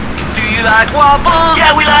you like waffles?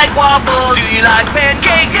 Yeah, we like waffles. Do you like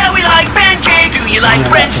pancakes? Yeah, we like pancakes. Do you like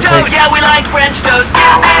French toast? Yeah, we like French toast.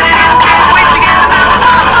 Can't wait to get a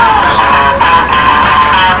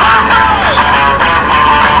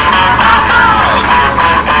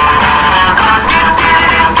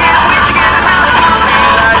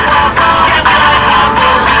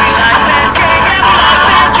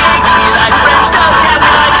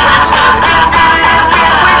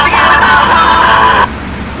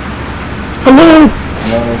Hello.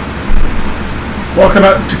 Welcome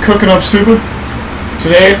to Cooking Up Stupid.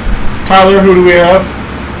 Today, Tyler, who do we have?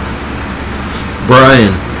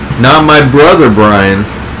 Brian. Not my brother Brian.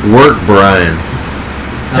 Work Brian.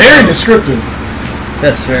 Very descriptive.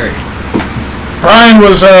 That's very. Brian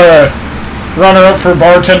was runner-up for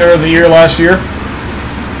Bartender of the Year last year.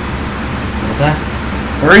 Was that?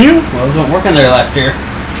 Were you? Well, I wasn't working there last year.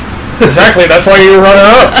 Exactly, that's why you were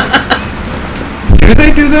runner-up. Do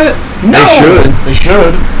they do that? No. They should. They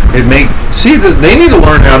should. They need to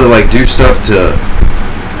learn how to do stuff to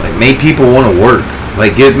make people want to work.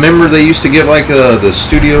 Remember they used to give the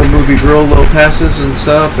studio movie grill little passes and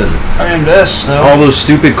stuff, and I mean this though. all those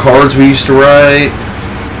stupid cards we used to write.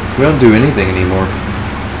 We don't do anything anymore.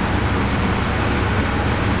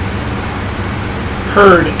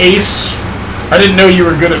 Heard Ace. I didn't know you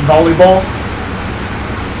were good at volleyball.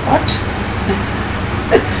 What?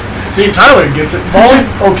 See, Tyler gets it.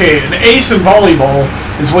 Okay, an ace in volleyball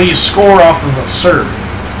is when you score off of a serve.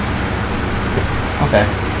 Okay.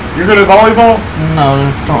 You're good at volleyball? No,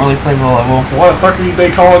 don't really play volleyball. Why the fuck are they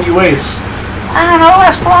calling you ace? I don't know.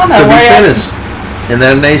 Ask Blonda. Could be tennis. Isn't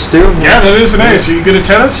that an ace too? Yeah, that is an ace. Are you good at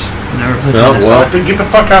tennis? Never played No, tennis. well. Then get the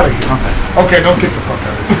fuck out of here. Okay, don't get the fuck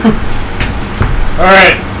out of here.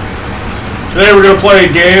 Alright. Today we're going to play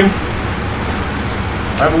a game.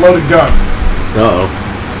 I have a loaded gun. Uh-oh.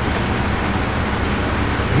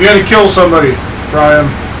 If you had to kill somebody, Brian,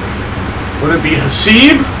 would it be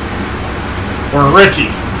Hasib or Ricky?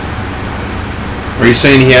 Are you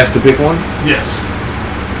saying he has to pick one? Yes.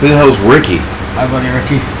 Who the hell's Ricky? My buddy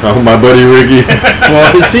Ricky. Oh, my buddy Ricky.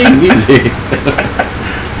 Well, Hasib, easy.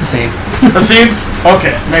 See. Hasib?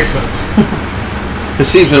 Okay, makes sense.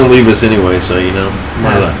 Hasib's gonna leave us anyway, so you know.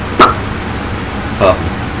 Up.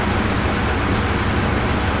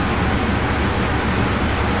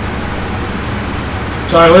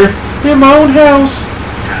 Tyler? In my own house.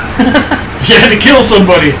 If you had to kill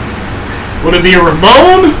somebody, would it be a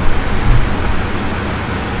Ramon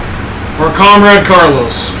or Comrade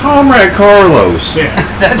Carlos? Comrade Carlos. Yeah.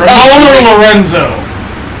 Ramon or Lorenzo?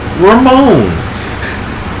 Ramon.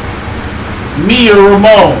 Me or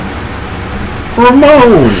Ramon?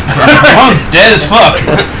 Ramon. Ramon's dead as fuck.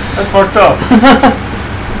 That's fucked up.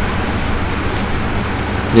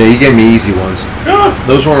 Yeah, you gave me easy ones. Ah,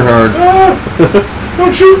 Those weren't hard.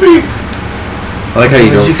 don't shoot me. I like how you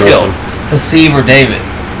Who don't did you trust kill? them. Hasib or David?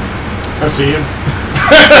 Hasib.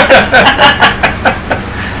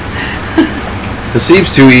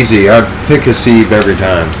 Hasib's too easy. I'd pick Hasib every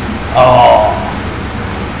time. Oh.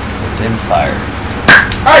 Dim fire.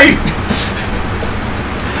 Hi.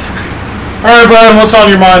 Alright, Brian, what's on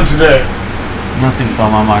your mind today? Nothing's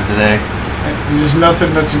on my mind today. There's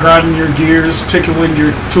nothing that's grinding your gears, tickling your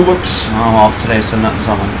tulips. I'm off today, so nothing's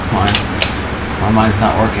on my mind. My mind's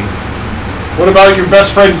not working. What about your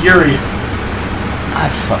best friend Yuri? I'd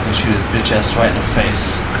fucking shoot his bitch ass right in the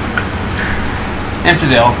face. Empty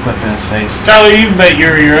the old clip in his face. Tyler, you've met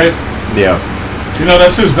Yuri, right? Yeah. You know,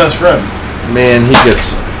 that's his best friend. Man, he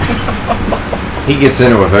gets in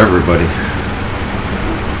it with everybody.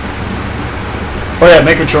 Oh yeah,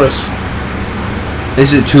 make a choice.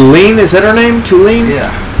 Is it Tulane? Is that her name? Tulane?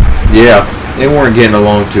 Yeah. Yeah. They weren't getting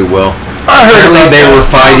along too well. I heard Apparently about they that. were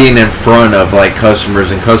fighting in front of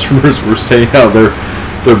customers, and customers were saying how they're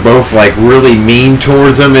both really mean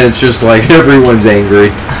towards them, and it's just everyone's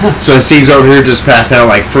angry. So it seems over here just passing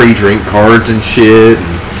out free drink cards and shit,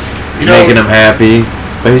 and making them happy.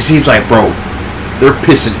 But it seems bro, they're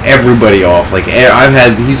pissing everybody off. I've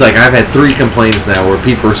had 3 complaints now where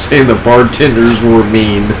people are saying the bartenders were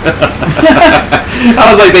mean.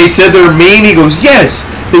 I was like, they said they're mean? He goes, yes,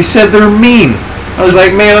 they said they're mean. I was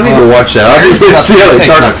like, man, I need to watch that. I'll just see how they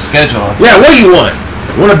talk. Schedule. Yeah, what do you want?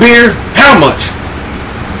 Want a beer? How much?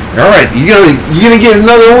 All right, you gonna get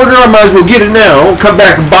another order? I might as well get it now. Don't come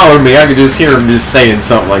back and bother me. I could just hear him just saying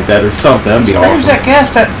something like that or something. That'd be Where's awesome. that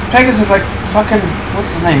gas that Pegasus fucking,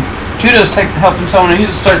 what's his name? Judo's helping someone and he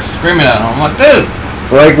just starts screaming at him. I'm like, dude.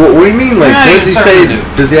 What do you mean? Yeah, What does he he's say? starting to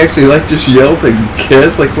do. Does he actually just yell and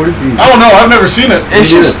kiss? What is he? I don't know, I've never seen it.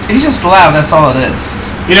 It's he's just loud, that's all it is.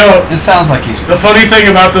 You know, It sounds like he's... the funny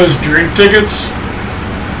thing about those drink tickets,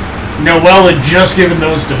 Noel had just given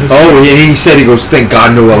those to his Oh, son. he said, he goes, thank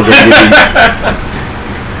God Noel's gonna get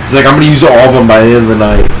these. He's like, I'm gonna use all of them by the end of the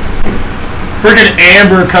night. Freaking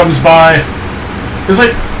Amber comes by. It's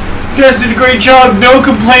like, you guys did a great job. No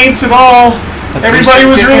complaints at all. Everybody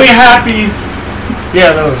was really happy.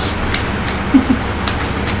 Yeah, those.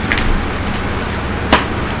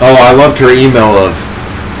 Oh, I loved her email of,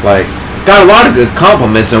 like, got a lot of good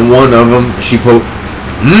compliments, and one of them, she put,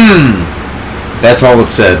 That's all it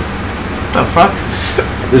said. What the fuck?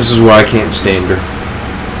 This is why I can't stand her.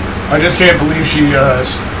 I just can't believe she,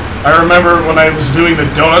 I remember when I was doing the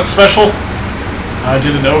donut special, I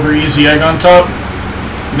did an over easy egg on top.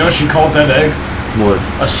 You know what she called that egg? What?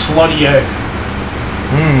 A slutty egg.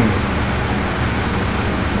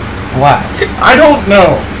 Why? I don't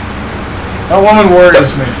know. That woman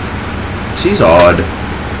worries me. She's odd.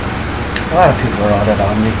 A lot of people are audit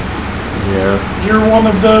on me. Yeah. You're one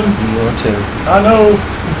of them. You are too. I know.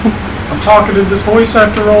 I'm talking in this voice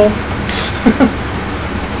after all.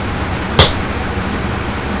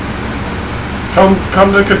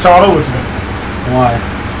 Come to Katana with me. Why?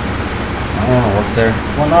 I don't want to work there.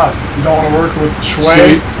 Why not? You don't want to work with See,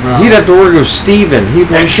 Shui? No. he'd have to work with Steven. He'd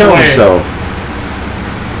want to kill Shui. himself.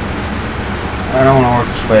 I don't want to work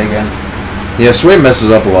this way again. Yeah, Sway messes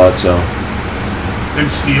up a lot, so. It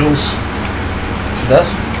steals She does?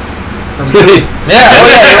 from you. Yeah, oh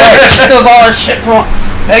yeah, you're right. She steals all her shit from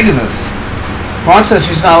Pegasus. Ron says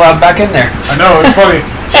she's not allowed back in there. I know, it's funny.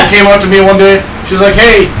 She came up to me one day. She's like,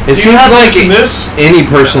 hey, It do you seems have like this and this? any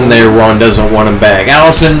person there, Ron doesn't want him back.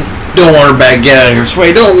 Allison, don't want her back. Get out of here.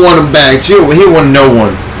 Sway, don't want him back. He want no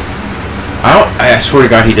one. I swear to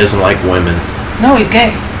God, he doesn't like women. No, he's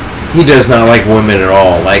gay. He does not like women at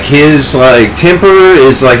all. Like his temper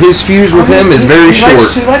is like his fuse with him is very short.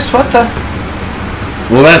 He likes Sweta.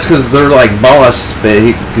 Well, that's because they're like boss,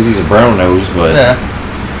 because he's a brown nose. But Yeah.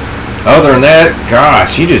 other than that,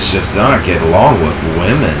 gosh, he just does not get along with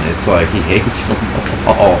women. It's like he hates them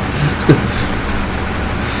all.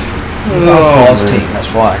 He's on Paul's team, that's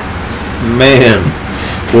why. Man.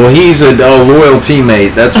 Well, he's a loyal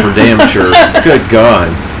teammate. That's for damn sure. Good God.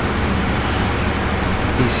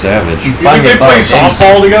 He's savage. He's You think they play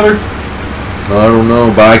softball together? I don't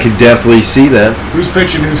know, but I could definitely see that. Who's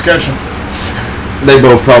pitching, who's catching? They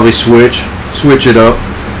both probably switch it up.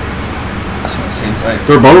 That's what it seems like.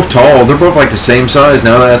 They're both tall. They're both like the same size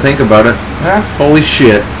now that I think about it. Yeah. Holy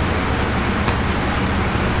shit.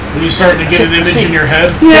 Are you starting to get an image in your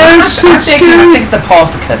head? Yes, I it's think scary. the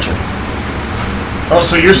Paul's the catcher. Oh,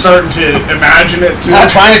 so you're starting to imagine it too?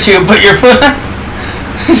 Not trying to, but you're putting.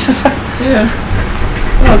 It's just like, Yeah.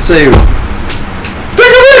 I'll say.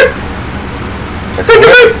 Think of it! Think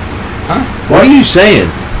of it! huh? What are you saying?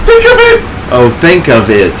 Think of it! Oh, think of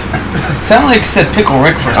it. Sounded like you said Pickle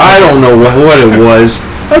Rick for a second. I don't know what it was.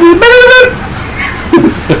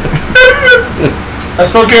 I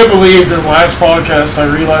still can't believe that last podcast I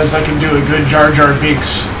realized I can do a good Jar Jar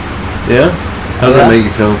Binks. Yeah? How's that make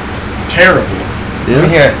you feel? Terrible. Let me Yeah?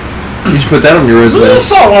 hear it. You should put that on your resume.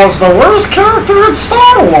 Lisa was the worst character in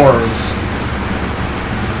Star Wars.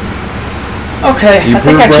 Okay, You I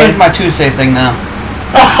think I approve, changed Brian? my Tuesday thing now.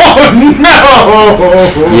 Oh no!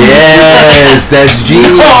 Yes, that's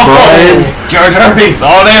genius, No. Brian. Jar Jar Binks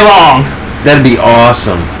all day long. That'd be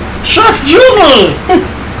awesome. Chef Jimmy!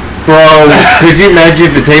 Bro, could you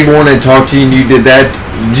imagine if a table wanted to talk to you and you did that?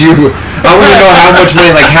 I want to know how much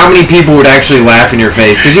money, like how many people would actually laugh in your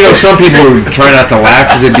face. Because you know some people would try not to laugh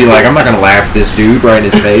because they'd be like, I'm not going to laugh at this dude right in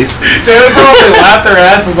his face. They would probably laugh their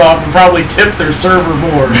asses off and probably tip their server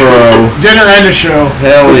more. Bro. Dinner and a show.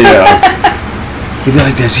 Hell yeah. He'd be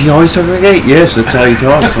like, does he always talk like that? Yes, that's how he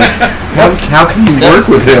talks. Like, how can you work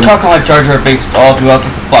with him? They're talking like Jar Jar Binks all throughout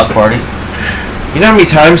the block party. You know how many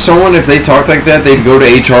times someone, if they talked like that, they'd go to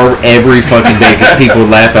HR every fucking day because people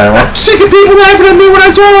would laugh at them. I'm sick of people laughing at me when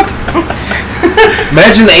I talk.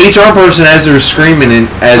 Imagine the HR person as they're screaming and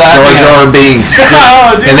as Jar Laughing Jar Binks.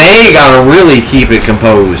 Oh, dude. And they ain't gotta really keep it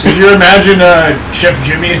composed. Could you imagine Chef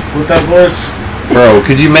Jimmy with that voice? Bro,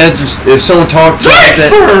 could you imagine if someone talked to you like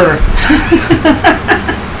that? Dexter!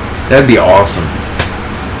 That'd be awesome.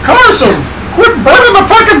 Carson! Quit burning the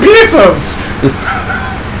fucking pizzas!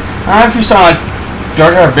 I don't know if you sound like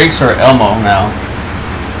Jar Jar Binks or Elmo now.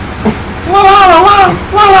 La la la la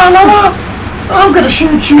la la la la. I'm gonna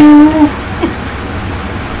shoot you.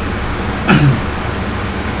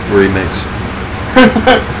 Remix.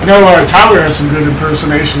 You know, Tyler has some good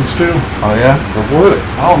impersonations too. Oh yeah? Of what?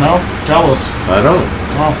 I don't know. Tell us. I don't.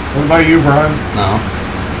 Well, what about you, Brian? No.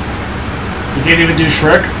 You can't even do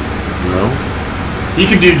Shrek? No. You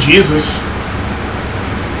can do Jesus.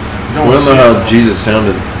 I don't know how Jesus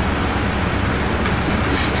sounded.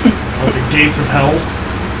 gates of hell?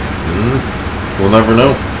 We'll never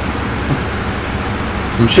know.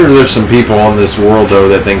 I'm sure there's some people on this world, though,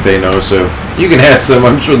 that think they know, so you can ask them.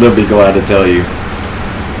 I'm sure they'll be glad to tell you.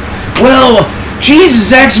 Well,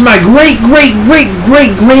 Jesus asked my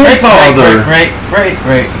great-great-great-great-great-grandfather. Great.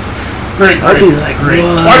 I'd be like, great.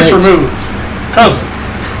 what? Twice removed. Cousin.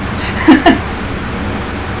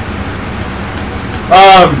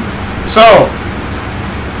 So,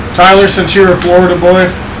 Tyler, since you're a Florida boy,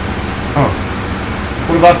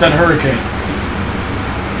 what about that hurricane?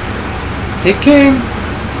 It came.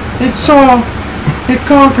 It saw. It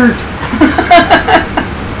conquered.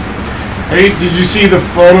 Hey, did you see the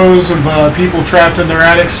photos of people trapped in their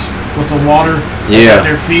attics with the water at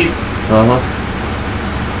their feet? Uh-huh.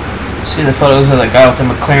 See the photos of that guy with the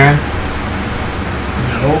McLaren?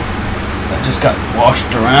 No. That just got washed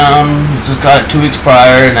around. He just got it 2 weeks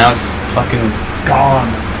prior, and now it's fucking Gone.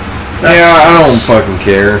 I don't fucking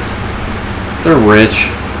care. They're rich.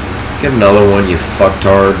 Get another one, you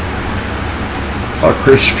fucktard. Fuck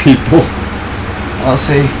rich people. I'll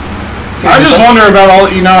see. I just wonder about how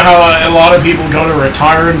a lot of people go to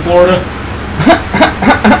retire in Florida?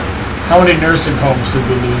 How many nursing homes did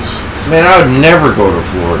we lose? Man, I would never go to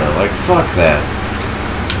Florida. Like, fuck that.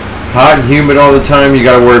 Hot and humid all the time, you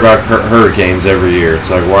gotta worry about hurricanes every year. It's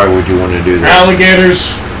like, why would you want to do that?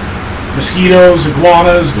 Alligators, mosquitoes,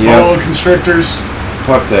 iguanas, boa constrictors.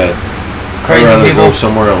 Fuck that. Crazy I'd rather people. go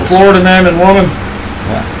somewhere else. Florida man and woman.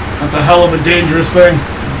 Yeah. That's a hell of a dangerous thing.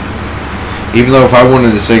 Even though if I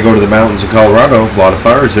wanted to say go to the mountains of Colorado, a lot of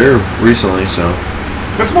fires there recently, so.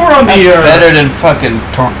 It's more on the... better than fucking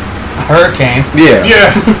hurricane. Yeah.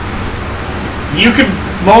 Yeah. You could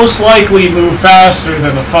most likely move faster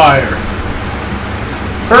than a fire.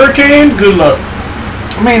 Hurricane, good luck.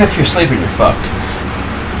 I mean, if you're sleeping, you're fucked.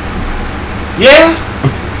 Yeah.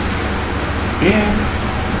 Yeah.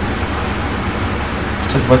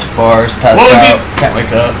 Took a bunch of bars, passed What would be- out, can't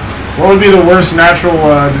wake up. What would be the worst natural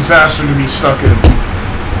disaster to be stuck in?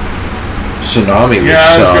 Tsunami would Yeah,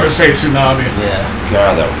 I was suck. gonna say tsunami. Yeah.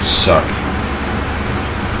 God, that would suck.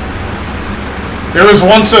 There was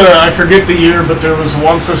once I forget the year, but there was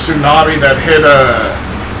once a tsunami that hit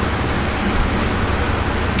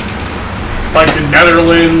like the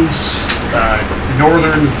Netherlands,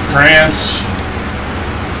 northern France.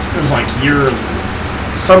 It was like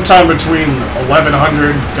sometime between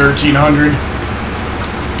 1100, 1300.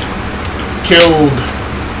 Killed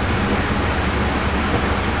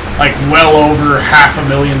like well over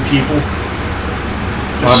 500,000 people.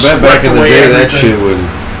 I bet back in the day that shit would.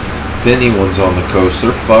 If anyone's on the coast,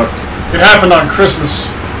 they're fucked. It happened on Christmas,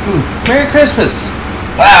 Merry Christmas!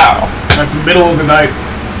 Wow! at the middle of the night.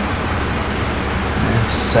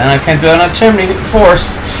 Santa can't go on a chimney,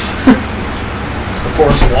 force. The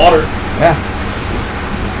force of water. Yeah.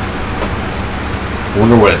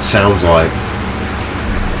 Wonder what it sounds like.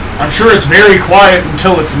 I'm sure it's very quiet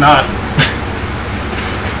until it's not.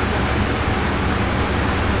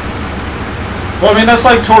 Well, I mean, that's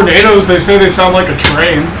like tornadoes. They say they sound like a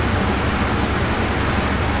train.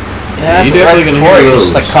 Yeah, You but definitely right gonna before hear it was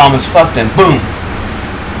those. like calm as fuck, then boom.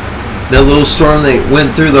 That little storm that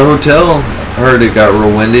went through the hotel, I heard it got real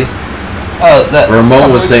windy. Oh, that. Ramon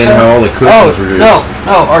was saying how all the cushions were just...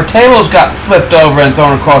 No, our tables got flipped over and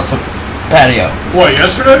thrown across the patio. What,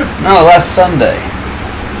 yesterday? No, last Sunday.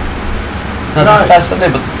 Not Nice. this past Sunday,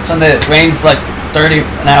 but Sunday it rained for like 30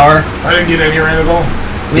 an hour. I didn't get any rain at all.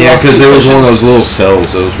 We Yeah, lost because two it was one of cushions. those little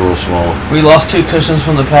cells that was real small. We lost 2 cushions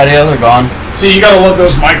from the patio. They're gone. See, you gotta love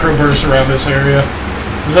those microbursts around this area.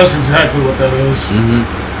 Because that's exactly what that is. Mm-hmm.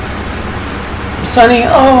 Sonny,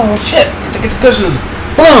 oh shit! Get the cushions.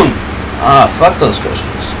 Boom! Ah, fuck those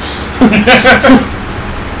cushions.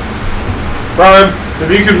 Brian, if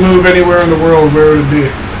you could move anywhere in the world, where would it be?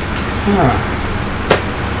 Huh.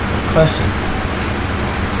 Good question.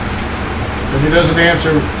 If he doesn't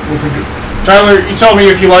answer with a good... Tyler, you tell me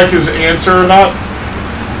if you like his answer or not.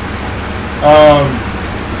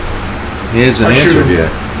 He hasn't I shoot answered him.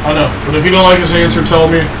 yet. I know, but if you don't like his answer, tell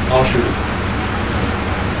me. I'll shoot it.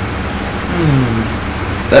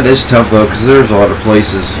 That is tough, though, because there's a lot of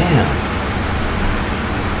places. Damn.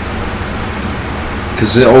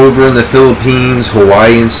 Because over in the Philippines,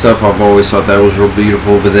 Hawaii and stuff, I've always thought that was real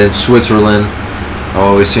beautiful. But then Switzerland, I've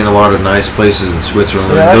always seen a lot of nice places in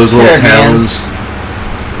Switzerland. Yeah, Those little Caribbeans. towns.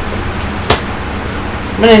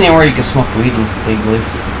 But anywhere you can smoke weed legally.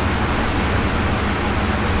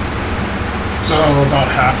 So, about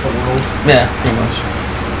half the world. Yeah, pretty much.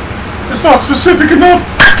 It's not specific enough!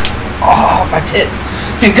 Oh, my tit.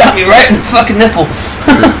 You got me right in the fucking nipple.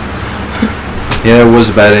 Yeah, it was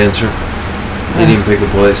a bad answer. Didn't even pick a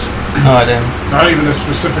place. No, I didn't. Not even a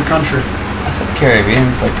specific country. I said the Caribbean.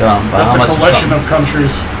 It's like That's a Bahamas or collection something. of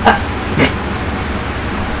countries.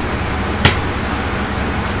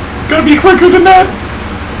 Gotta be quicker than that.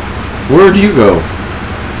 Where do you go?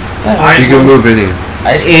 Yeah, You can move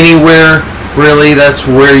anywhere. Really, that's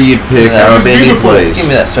where you'd pick Yeah, out of this is any beautiful. place. Give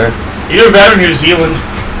me that, sir. Either that or New Zealand.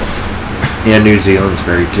 Yeah, New Zealand's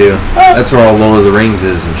great too. That's where all Lord of the Rings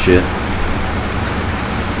is and shit.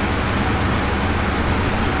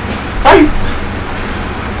 Hi.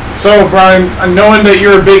 So, Brian, knowing that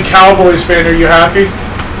you're a big Cowboys fan, are you happy?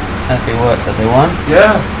 Happy what? That they won?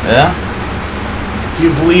 Yeah. Yeah. Do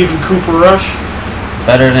you believe in Cooper Rush?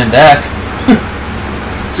 Better than Dak.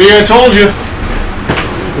 See, I told you.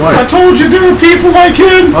 I What? told you there were people like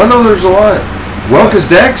him. I know there's a lot. Well, because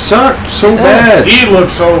Dak sucked so bad. He looked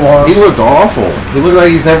so lost. He looked awful. He looked like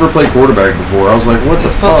he's never played quarterback before. I was like, what the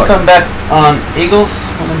He's supposed fuck? to come back on Eagles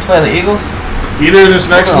when they play the Eagles. Either this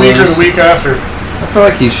next Well, week or there's- the week after. I feel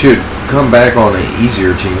like he should come back on an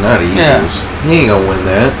easier team, not Eagles. Yeah. He ain't gonna win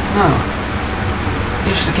that. No.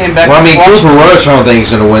 He should have came back. Well, I to mean, Washington. Cooper Rush, I don't think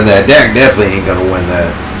he's gonna win that. Dak definitely ain't gonna win that.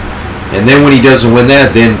 And then when he doesn't win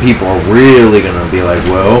that, then people are really gonna be like,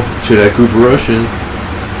 well, should have Cooper Rush in.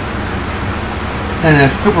 And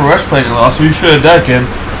if Cooper Rush played it lost, we should have Dak in.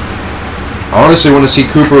 I honestly want to see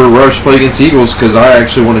Cooper Rush play against Eagles because I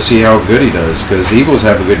actually want to see how good he does because Eagles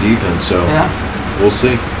have a good defense, so Yeah. we'll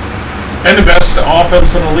see. And the best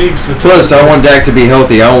offense in the league. Plus, I want Dak to be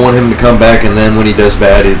healthy. I don't want him to come back and then when he does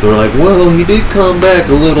bad, they're like, well, he did come back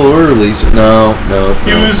a little early. So no.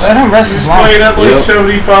 He was, Let him rest he was his line. playing at like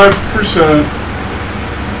Yep. 75%.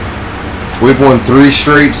 We've won 3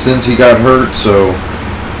 straight since he got hurt, so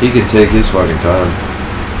he can take his fucking time.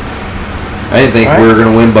 I didn't think we were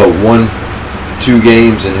going to win but 1-2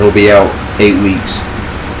 games and he'll be out 8 weeks.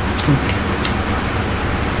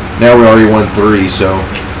 Now we already won 3, so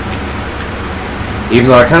even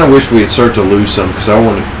though I kind of wish we'd start to lose some because I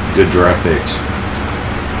wanted good draft picks.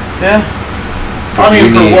 Yeah. I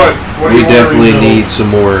mean, for what? What do We you want to definitely rebuild? need some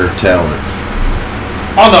more talent.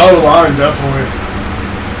 On the O-line, definitely.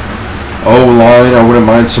 O-line, I wouldn't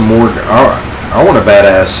mind some more. I want a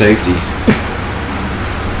badass safety.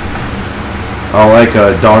 I like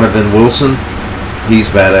Donovan Wilson. He's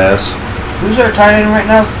badass. Who's our tight end right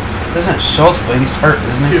now? Isn't Schultz, but he's hurt,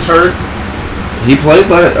 isn't he? He's hurt. He played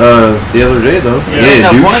the other day though. Yeah. He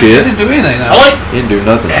didn't do He shit. didn't do anything though. I like He didn't do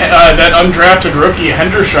nothing. that undrafted rookie,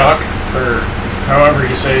 Hendershock, or however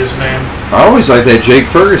you say his name. I always liked that Jake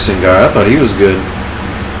Ferguson guy. I thought he was good.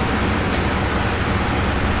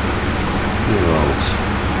 Who else?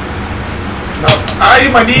 No,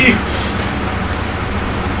 my knee.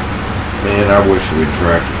 Man, I wish we'd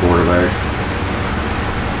draft a quarterback.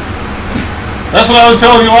 That's what I was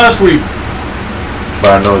telling you last week.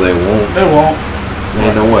 But I know they won't. They won't.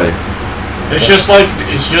 Ain't no way. It's just like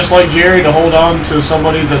Jerry to hold on to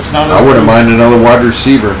somebody that's not. I as wouldn't good as- mind another wide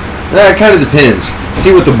receiver. That kind of depends.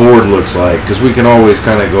 See what the board looks like, because we can always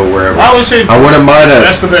kind of go wherever. I always say I wouldn't mind a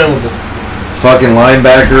best available. fucking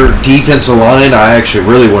linebacker, defensive line. I actually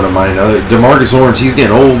really wouldn't mind another. DeMarcus Lawrence, he's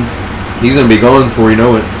getting old. He's gonna be gone before you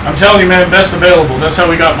know it. I'm telling you, man, best available. That's how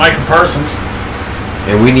we got Micah Parsons.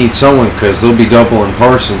 And we need someone because they'll be doubling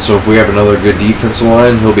Parsons. So if we have another good defensive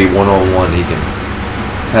line, he'll be 1-on-1. He can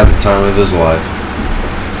have the time of his life.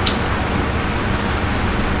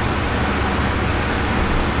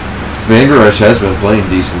 Vander Esch has been playing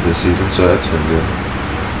decent this season, so that's been good.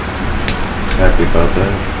 Happy about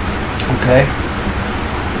that. Okay.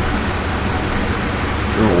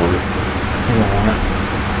 You don't want it. You don't want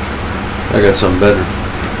it. I got something better.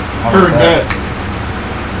 I want Heard that.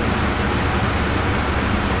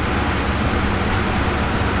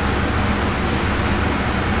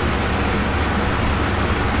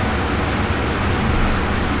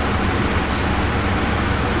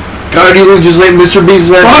 God, you look just like Mr. Beast's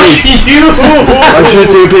Fuck face. you! I should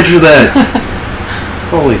have taken a picture of that.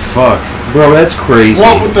 Holy fuck. Bro, that's crazy.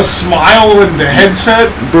 What with the smile and the headset?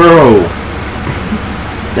 Bro.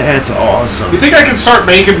 That's awesome. You think I can start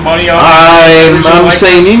making money off? I'm like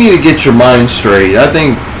saying this? you need to get your mind straight. I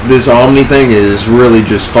think this Omni thing is really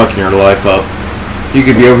just fucking your life up. You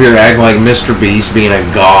could be over here acting like Mr. Beast, being a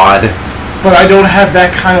god. But I don't have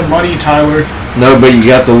that kind of money, Tyler. No, but you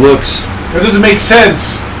got the looks. It doesn't make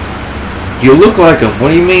sense. You look like him. What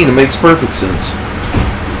do you mean? It makes perfect sense.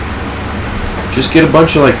 Just get a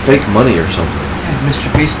bunch of like fake money or something. Hey, Mr.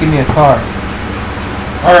 Beast, give me a car.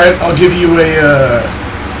 All right, I'll give you a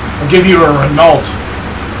Renault.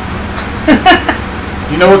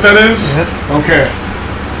 You know what that is? Yes. Okay.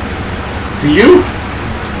 Do you?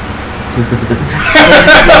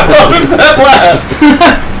 What was that laugh?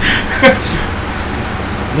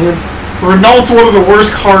 Man, Renault's one of the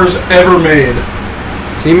worst cars ever made.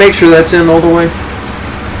 Can you make sure that's in all the way?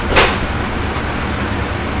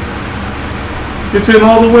 It's in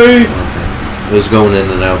all the way. Okay. It was going in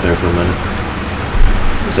and out there for a minute.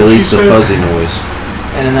 That's At what least she the said. fuzzy noise.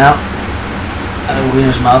 In and out. Out of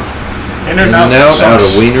Wiener's mouth. In In and out, out sucks.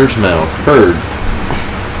 of Wiener's mouth. Heard.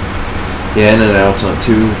 Yeah, in and out's not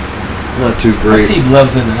too great. Steve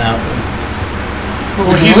loves in and out.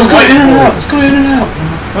 Well, he's Let's a go white in and boy. out. Let's go in and out.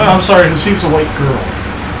 I'm sorry, Hasib's a white girl.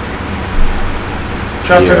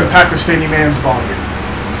 Trapped in Yeah. a Pakistani man's body.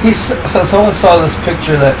 So someone saw this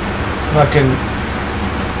picture that fucking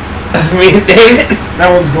me and David, That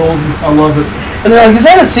one's golden. I love it. and they're like, "Is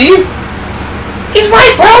that a Steve? He's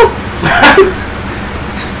white, bro."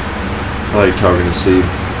 I like talking to Steve.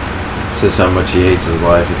 Says how much he hates his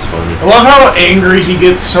life. It's funny. I love how angry he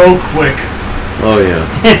gets so quick. Oh yeah.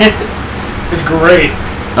 It's great.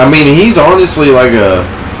 I mean, he's honestly like a.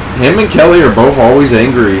 Him and Kelly are both always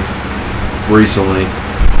angry. Recently.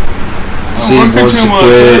 Steve wants to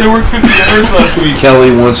quit. They worked 50 hours last week.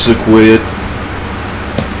 Kelly wants to quit.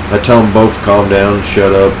 I tell them both to calm down and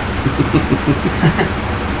shut up.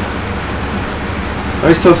 I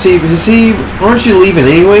always tell Steve, aren't you leaving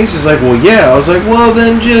anyways? He's like, well, yeah. I was like, well,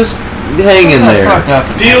 then just hang in there. Fuck up.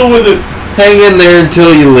 Deal with it. Hang in there until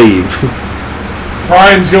you leave.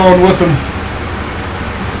 Brian's going with him.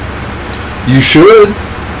 You should.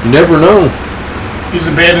 You never know. He's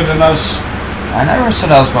abandoning us. I never said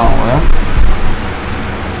I was going with him.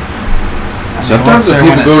 I mean, Sometimes we're if up there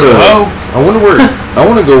people when go it's to, slow. I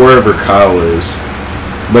want to go wherever Kyle is,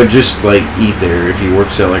 but just like eat there if he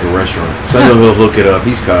works at like a restaurant. Cause I know he'll hook it up.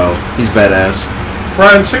 He's Kyle. He's badass.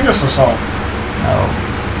 Brian, sing us a song. No,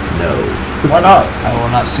 No. Why not? I will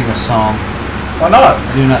not sing a song. Why not?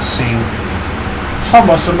 I do not sing. Hum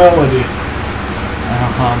us a melody. I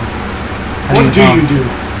don't hum. How What do hum? you do?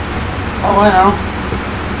 Oh, I know.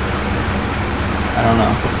 I don't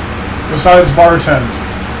know. Besides bartend.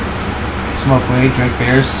 Smoke weed, drink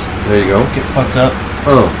beers, There you go. get fucked up.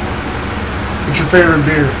 Oh. What's your favorite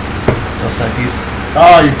beer? Dos Equis.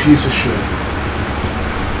 Ah, you piece of shit.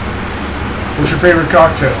 What's your favorite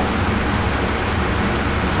cocktail?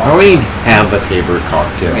 I don't even have a favorite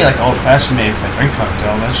cocktail. Maybe like old fashioned maybe if I drink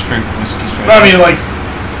cocktail. I just drink whiskey straight. I mean, like,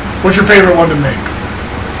 what's your favorite one to make?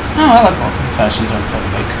 No, I like old fashions I'm trying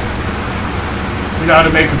to make. You know how to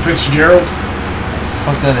make a Fitzgerald?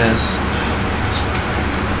 Fuck that is.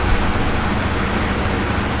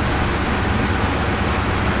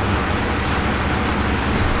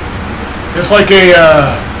 It's like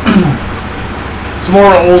a, it's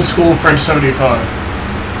more old school French 75.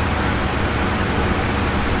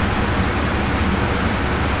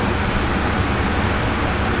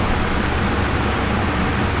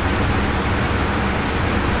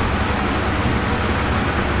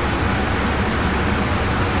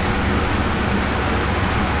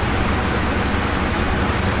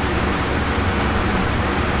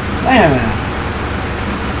 Wait a minute.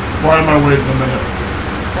 Why am I waiting a minute?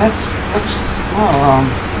 That looks, well,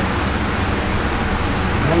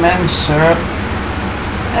 lemon syrup.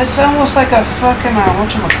 It's almost like a fucking,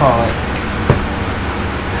 whatchamacallit?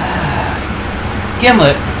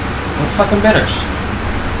 Gimlet with fucking bitters.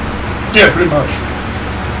 Yeah, pretty much.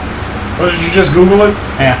 What, did you just Google it?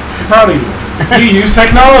 Yeah. I'm proud of you. You use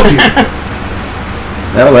technology.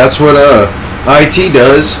 Well, that's what IT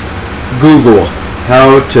does. Google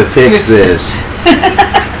how to fix this.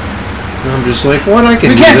 And I'm just like, what? I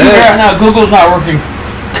can We do can't figure out that. now. Google's not working.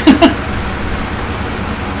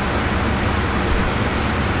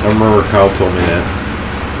 I remember Kyle told me that.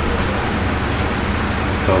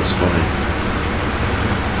 That was funny.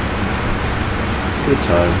 Good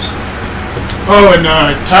times. Oh, and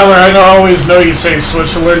Tyler, I always know you say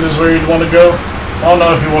Switzerland is where you'd want to go. I don't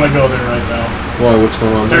know if you want to go there right now. Why? What's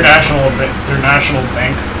going on Their there? national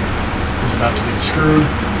bank is about to get screwed.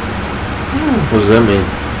 What does that mean?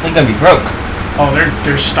 They're gonna be broke. Oh,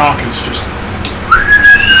 their stock is just.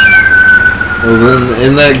 Well, then,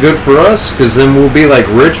 isn't that good for us? Because then we'll be like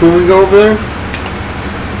rich when we go over there.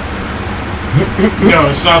 No,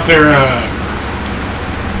 it's not their.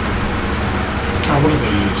 God, what do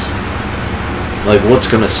they use? Like, what's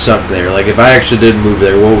gonna suck there? Like, if I actually did move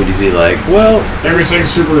there, what would you be like? Well, Everything's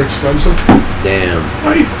super expensive. damn.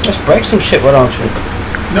 Right. Just break some shit, why don't you?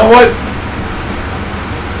 You know what?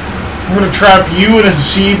 I'm gonna trap you and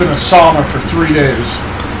Hasib in a sauna for 3 days.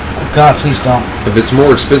 Oh God, please don't. If it's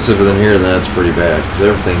more expensive than here, then that's pretty bad.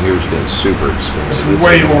 Because everything here is getting super expensive. It's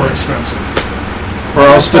way more expensive. Or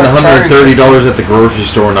I'll spend $130 at the grocery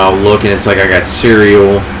store and I'll look and it's like I got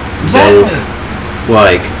cereal, milk,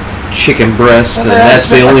 like chicken breast, and that's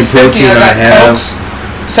the only protein I have.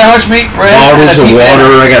 Sandwich meat, bread, bottles and of a water.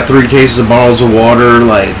 I got 3 cases of bottles of water,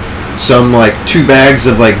 like some like 2 bags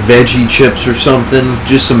of like veggie chips or something.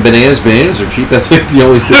 Just some bananas. Bananas are cheap. That's like the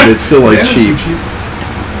only thing that's still like cheap.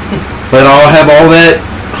 But I'll have all that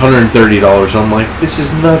 $130. I'm like, this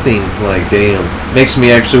is nothing. Like, damn. Makes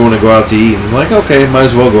me actually want to go out to eat. And I'm like, okay, might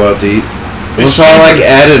as well go out to eat. Once I like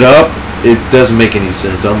add it up, it doesn't make any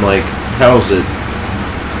sense. I'm like, how is it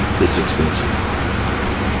this expensive?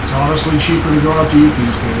 It's honestly cheaper to go out to eat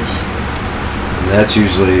these days. And that's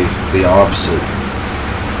usually the opposite.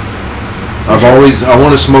 I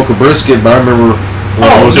want to smoke a brisket, but I remember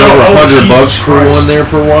when I was over $100 for one there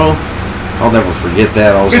for a while. I'll never forget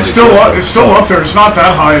that. It's still up there. It's not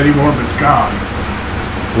that high anymore, but God,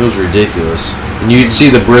 it was ridiculous. And you'd see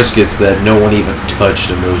the briskets that no one even touched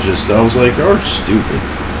them. It was just, I was like, oh, stupid.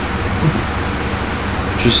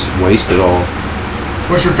 Just waste it all.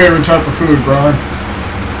 What's your favorite type of food, Brian?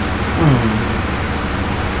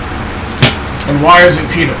 And why is it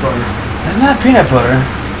peanut butter? It's not peanut butter.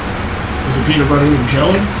 Is it peanut butter and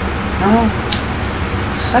jelly? No.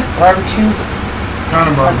 It's like barbecue. Kind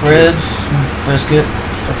of Like barbecue. ribs, brisket,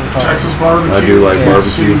 stuff like that. Texas barbecue. I do like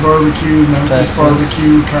Kansas barbecue. City barbecue, Memphis Texas.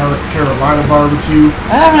 barbecue, Carolina barbecue.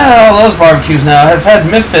 I haven't had all those barbecues now. I've had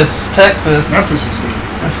Memphis, Texas. Memphis is good.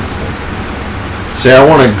 Memphis is good. See, I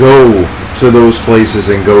want to go to those places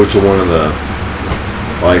and go to one of the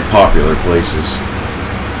like popular places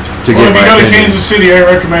to Well, get if you my go to opinion. Kansas City, I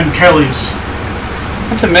recommend Kelly's.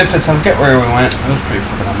 Went to Memphis. I forget where we went. It was pretty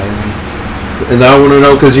fucking amazing. And I want to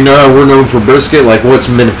know, because you know how we're known for brisket, like what's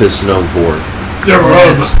Memphis known for? Their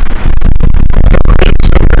rub.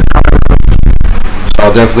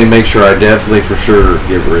 I'll definitely make sure I for sure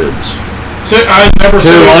get ribs. So I never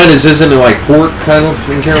said Carolinas, isn't it like pork kind of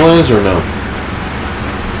in Carolinas or no?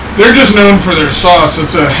 they're just known for their sauce.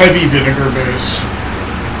 It's a heavy vinegar base.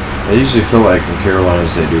 I usually feel like in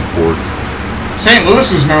Carolinas they do pork. St. Louis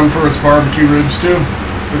is known for its barbecue ribs too.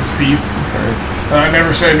 It's beef. I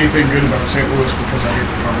never say anything good about St. Louis because I hate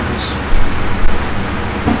the Cardinals.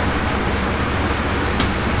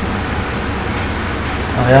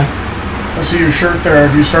 Oh yeah? I see your shirt there.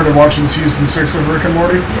 Have you started watching season 6 of Rick and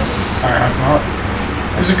Morty? Yes. I have not.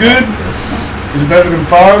 Is it good? Yes. Is it better than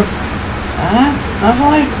 5? I've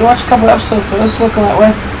only watched a couple episodes, but it's looking that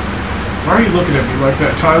way. Why are you looking at me like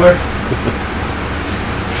that, Tyler?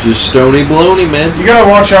 Just stony baloney, man. You gotta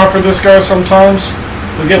watch out for this guy sometimes.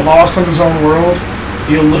 He'll get lost in his own world.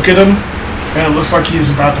 You'll look at him, and it looks like he's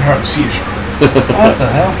about to have a seizure. What the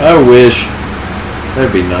hell? I wish.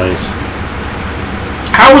 That'd be nice.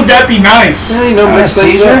 How would that be nice? Yeah, you know, mix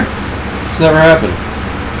things up. It's never happened.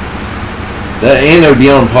 That and it would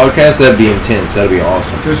be on podcast. That'd be intense. That'd be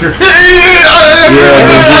awesome. Just hear. Yeah, and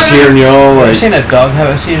then just hearing y'all Have like. you seen a dog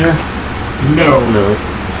have a seizure? No. No.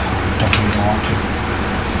 Don't even want to.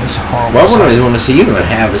 It's a horrible. Why would I sight. want to see you not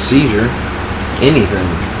have a seizure? Anything.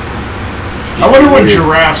 I wonder what Weird.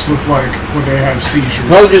 giraffes look like when they have seizures.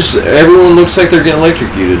 Probably just everyone looks like they're getting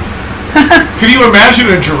electrocuted. Can you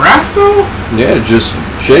imagine a giraffe though? Yeah, just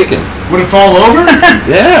shaking. Would it fall over?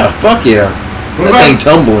 Yeah, fuck yeah. What That about- thing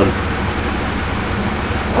tumbling.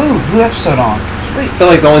 Ooh, new episode on. Sweet. I feel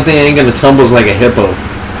like the only thing that ain't gonna tumble is like a hippo,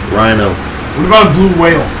 rhino. What about a blue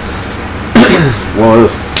whale? Well,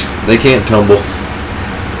 they can't tumble.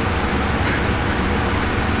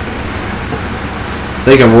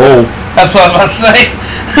 They can roll, That's what I was about to say.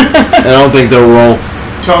 and I don't think they'll roll.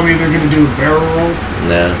 Tell me they're gonna do a barrel roll?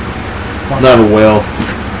 Nah, Why not a whale.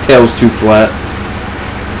 Tail's too flat.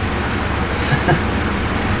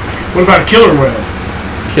 What about a killer whale?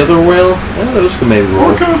 Killer whale? Yeah, those can maybe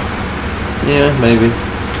roll. Orca? Yeah, maybe.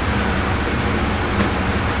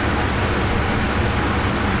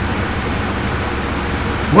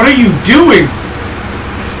 What are you doing?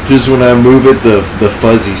 Just when I move it, the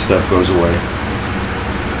fuzzy stuff goes away.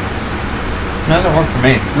 No, it doesn't work for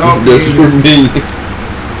me. No, That's for me.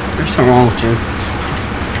 There's something wrong with you.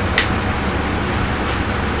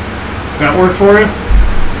 That work for you?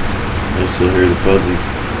 I still hear the fuzzies.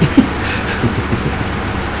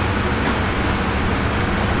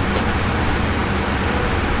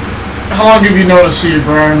 How long have you known to see you,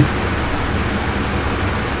 Brian?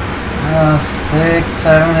 6,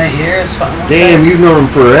 7, 8 years, something like Damn, that. you've known him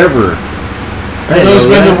forever. Have those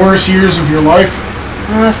been the worst years of your life?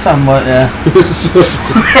 Somewhat, yeah.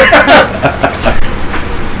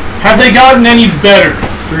 Have they gotten any better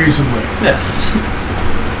recently? Yes.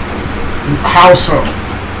 How so?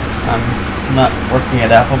 I'm not working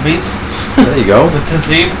at Applebee's There you go. with this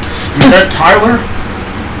Eve. You met Tyler?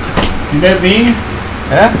 You met me?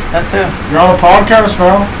 Yeah, that too. You're on a podcast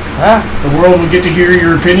now. Yeah. The world will get to hear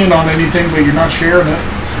your opinion on anything, but you're not sharing it.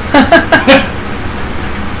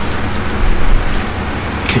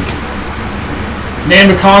 Name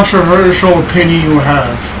a controversial opinion you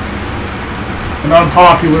have. An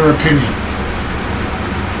unpopular opinion.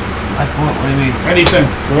 Like what? What do you mean? Anything.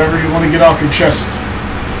 Whatever you want to get off your chest.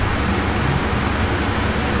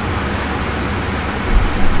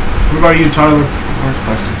 What about you, Tyler? More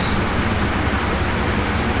questions.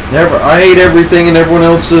 Never. I hate everything, and everyone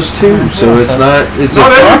else does too. So it's not. It's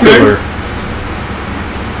Not unpopular.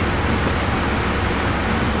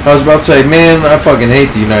 I was about to say, man, I fucking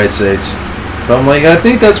hate the United States. But I'm like, I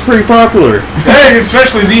think that's pretty popular. Hey,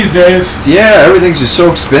 especially these days. Yeah, everything's just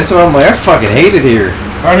so expensive. I'm like, I fucking hate it here.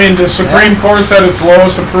 I mean, the Supreme Court's at its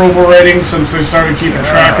lowest approval rating since they started keeping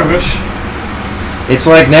track of it. It's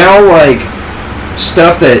like now, like,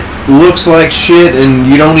 stuff that looks like shit and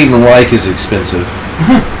you don't even like is expensive.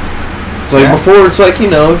 It's like before, it's like, you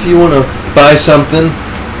know, if you want to buy something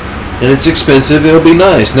and it's expensive, it'll be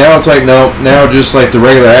nice. Now it's like, no, now just like the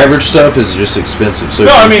regular average stuff is just expensive. So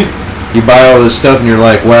No, I mean, you buy all this stuff and you're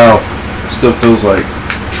like, wow, still feels like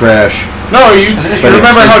trash. no, you But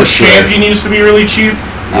remember how expensive trash. Champion used to be really cheap?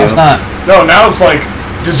 No, it's not. No, now it's like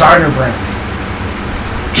designer brand.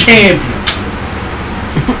 Champion.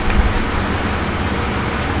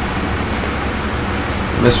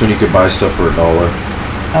 I miss when you could buy stuff for $1.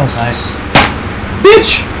 That was nice.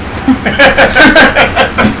 Bitch!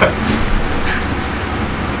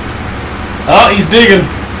 Oh, he's digging.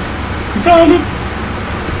 He found it.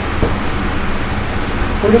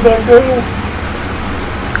 Where did that go?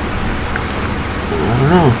 I don't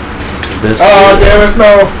know. That's Oh, damn it,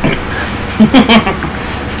 no.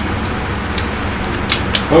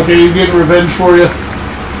 Okay, he's getting revenge for you.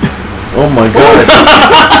 Oh my god.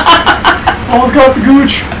 Almost got the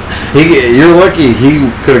gooch. You're lucky he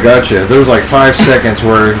could have got you. There was like 5 seconds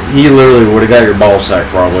where he literally would have got your ball sack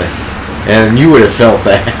probably. And you would have felt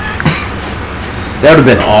that. That would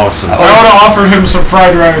have been awesome. I would have offered him some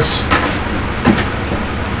fried rice.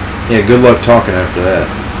 Yeah, good luck talking after that.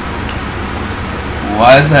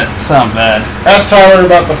 Why does that sound bad? Ask Tyler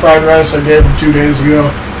about the fried rice I gave him 2 days ago.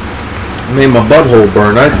 I made my butthole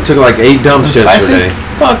burn. I took like 8 dumps Was it spicy? yesterday.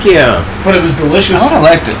 Fuck yeah. But it was delicious. I would have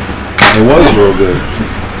liked it. It was real good.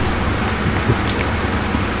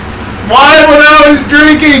 Why when I was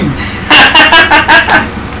drinking?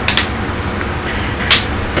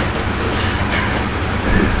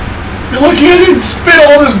 You're lucky I didn't spit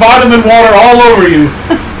all this vitamin water all over you.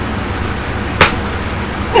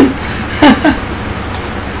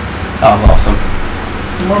 That was awesome.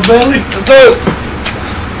 More belly.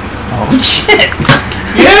 Oh shit!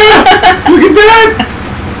 Yeah! Look at that!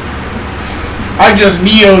 I just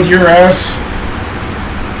neo'd your ass.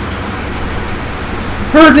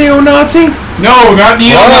 Her neo-Nazi? No, not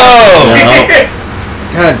neo. Whoa! No.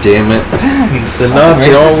 God damn it. The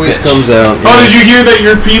Nazi always comes out. Oh, did you hear that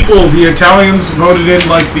your people, the Italians, voted in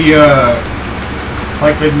like the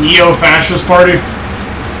neo-fascist party?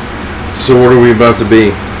 So what are we about to be?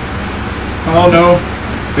 I don't know.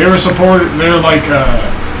 They were they're like, I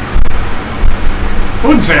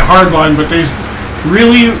wouldn't say hardline, but they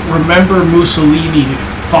really remember Mussolini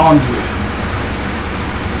fondly.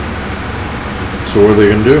 So what are they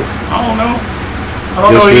going to do? I don't know.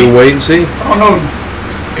 Guess we'll wait and see. I don't know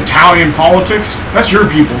Italian politics. That's your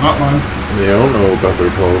people, not mine. Yeah, I don't know about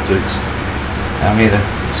their politics. I don't either.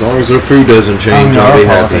 As long as their food doesn't change, I'll be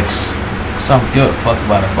happy. Some good fuck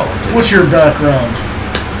about our politics. What's your background?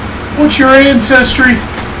 What's your ancestry?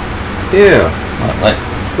 Yeah. Like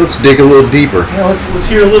Let's dig a little deeper. Yeah, let's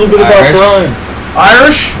hear a little bit about Irish. Brian.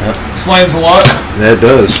 Irish? Yep. Explains a lot. That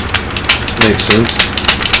does. Makes sense.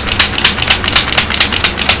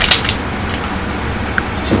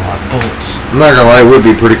 bullets. I'm not gonna lie, it would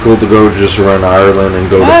be pretty cool to go just around Ireland and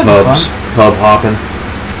go to That'd be pubs. Pub hopping.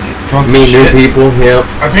 Drunk as Meet new shit. people, yep.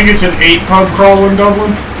 I think it's an 8 pub crawl in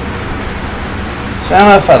Dublin. So I don't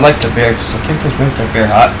know if I like the beer because I think they drink their beer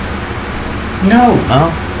hot. No. No?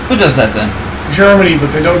 Who does that then? Germany,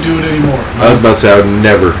 but they don't do it anymore. I was about to say I would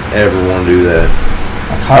never ever want to do that.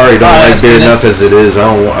 Like I already don't like beer enough Guinness. as it is.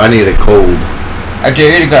 I need it cold. I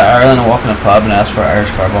dare you to go to Ireland and walk in a pub and ask for Irish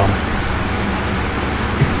car bomb.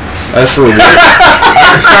 That's really weird.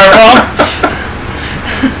 Irish car bomb?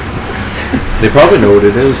 They probably know what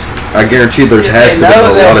it is. I guarantee there's has to be a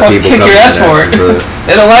They'll lot of fucking people kick coming your and ass for asking it. for that.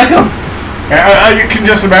 They don't like them. You can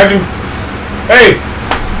just imagine. Hey,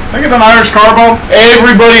 I get an Irish car bomb.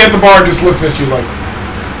 Everybody at the bar just looks at you like,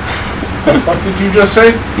 what the fuck did you just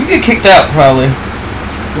say? You get kicked out probably.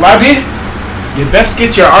 Laddie, you best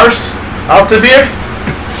get your arse out of here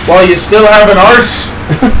while you still have an arse.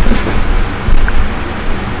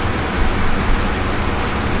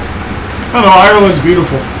 I don't know, Ireland's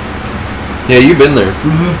beautiful. Yeah, you've been there.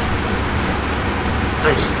 Mm-hmm.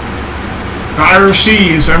 Nice. The Irish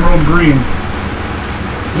Sea is emerald green.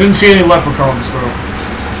 Didn't see any leprechauns though.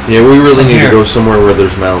 Yeah, we really need to go somewhere where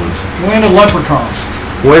there's mountains. Land of leprechauns.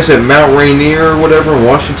 What is it, Mount Rainier or whatever in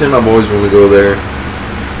Washington? I've always wanted to go there.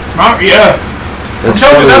 Yeah. That's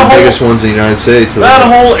I'm one telling of you, the that biggest ones in the United States. That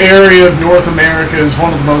whole area of North America is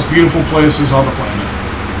one of the most beautiful places on the planet.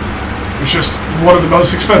 It's just one of the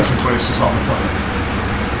most expensive places on the planet.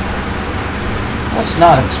 That's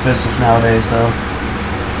not expensive nowadays, though.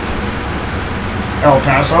 El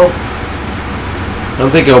Paso. I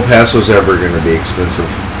don't think El Paso's ever going to be expensive.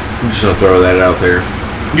 I'm just going to throw that out there.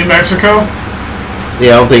 New Mexico.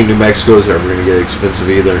 Yeah, I don't think New Mexico's ever going to get expensive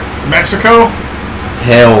either. Mexico.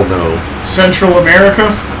 Hell no. Central America.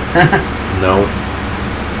 No.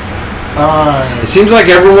 It seems like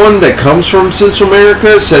everyone that comes from Central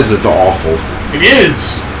America says it's awful. It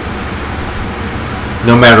is.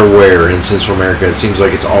 No matter where in Central America, it seems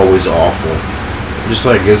like it's always awful. Just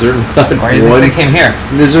like, is there not Why do you think they came here?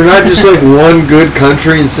 Is there not just like one good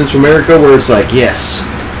country in Central America where it's like, yes,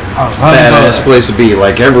 it's a badass place to be.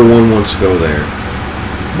 Like everyone wants to go there.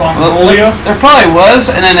 Mongolia. There probably was,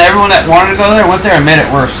 and then everyone that wanted to go there went there and made it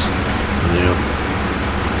worse. Yeah.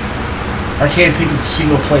 I can't think of a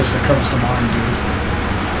single place that comes to mind,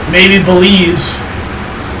 dude. Maybe Belize.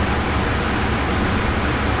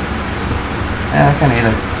 Yeah, I can't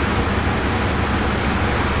either.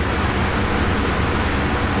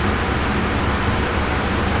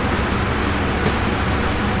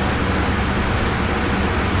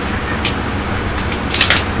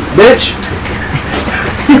 Bitch!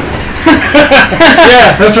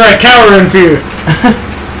 Yeah, that's right. Cower in fear.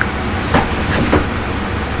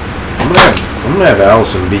 I'm gonna have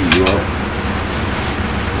Allison beat you up.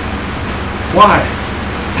 Why?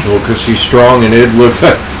 Well, because she's strong and it'd look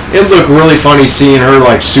really funny seeing her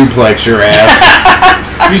like suplex your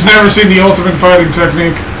ass. He's never seen the ultimate fighting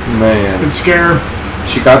technique. Man. It's scare.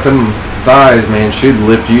 She got them thighs, man. She'd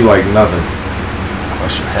lift you like nothing.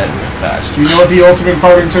 Crush your head with your thighs. Do you know what the ultimate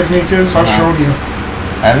fighting technique is? I've shown you.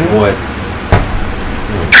 Have you? What?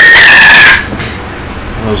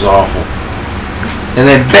 That was awful. And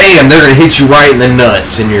then bam, they're gonna hit you right in the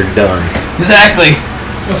nuts and you're done. Exactly.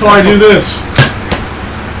 That's why I do this.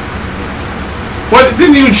 What? It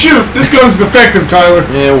didn't even shoot. This gun's defective, Tyler.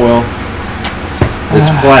 Yeah, well. It's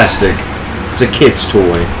plastic. It's a kid's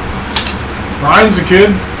toy. Ryan's a kid.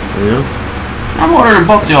 Yeah. I'm ordering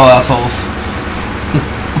both y'all assholes.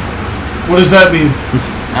 What does that mean?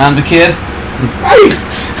 I'm the kid.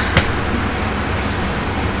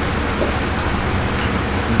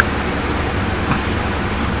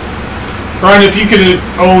 Ryan, if you could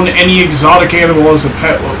own any exotic animal as a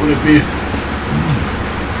pet, what would it be?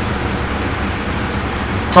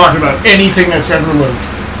 Talking about anything that's ever lived.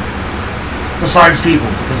 Besides people,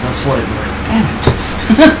 because that's slavery. Damn it.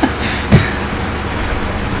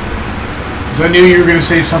 Because I knew you were going to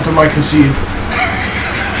say something like Hasid.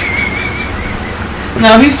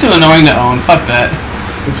 No, he's too annoying to own. Fuck that.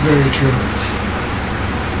 It's very true.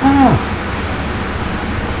 Oh.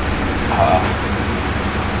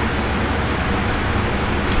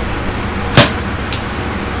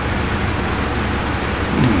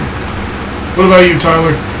 What about you,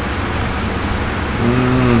 Tyler?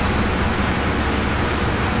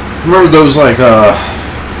 Remember those like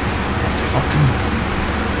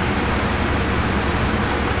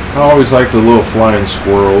I always liked the little flying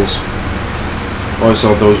squirrels. Always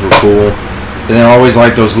thought those were cool. And then I always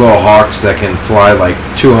liked those little hawks that can fly like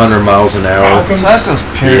 200 miles an hour. Falcons? So that's those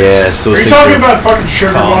parrots. Yes, those Are you things talking are- about fucking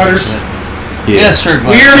sugar gliders? Yeah. Yes, sure.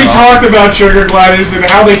 We already talked about sugar gliders and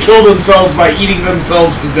how they kill themselves by eating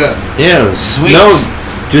themselves to death. Yeah. Sweet. No,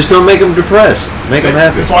 just don't make them depressed. Make them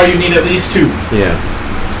happy. That's why you need at least two. Yeah.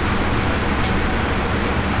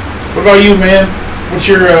 What about you, man? What's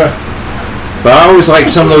your, But I always like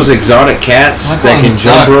some of those exotic cats I like that can those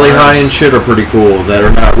jump exotic really high birds. and shit are pretty cool. That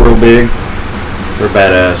are not real big. They're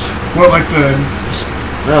badass. what, like the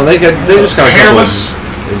No, they just got a couple of hairless?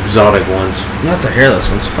 exotic ones. Not the hairless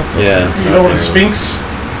ones. Fuck those Yeah. things. You know what a sphinx?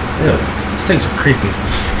 Yeah. Those things are creepy.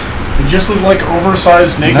 They just look like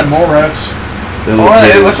oversized naked Nuts. mole rats. They Or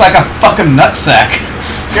they huge. look like a fucking nutsack.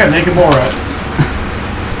 Yeah, naked mole rat.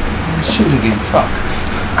 Shoot again. Fuck.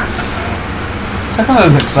 It's like one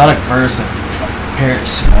of those exotic birds that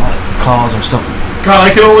parrots, you know, like calls or something. God, I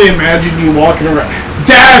can only imagine you walking around.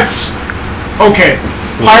 That's okay.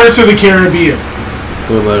 Pirates of the Caribbean.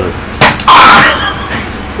 What about it?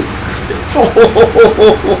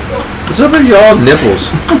 What's up with y'all nipples?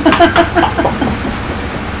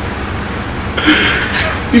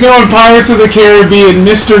 You know, in Pirates of the Caribbean,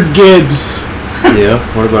 Mr. Gibbs. Yeah.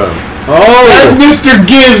 What about him? That's Oh! Mr.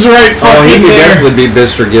 Gibbs right Oh, he fucking could there. definitely be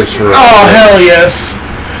Mr. Gibbs for Oh, hell yes.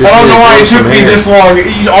 I don't know why it took me this long.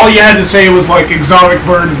 All you had to say was like exotic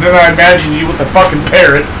bird, and then I imagined you with the fucking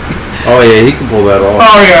parrot. Oh, yeah, he can pull that off.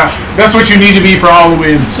 Oh, yeah. That's what you need to be for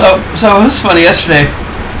Halloween. So it was funny yesterday.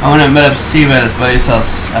 I went and met up Steve at his buddy's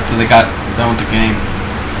house after they got done with the game,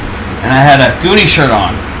 and I had a Goonie shirt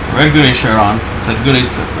on, a red Goonie shirt on, like Goonies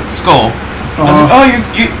skull. I was like, "Oh,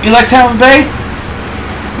 you like Tampa Bay?"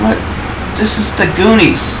 What? This is the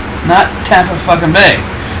Goonies, not Tampa fucking Bay.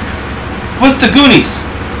 What's the Goonies?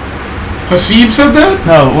 Hasib said that?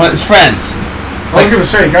 No, well, it's friends. I was gonna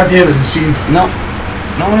say, God damn it, Hasib. No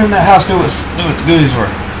one in that house knew what the Goonies were.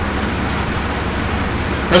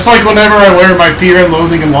 That's like whenever I wear my Fear and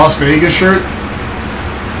Loathing in Las Vegas shirt.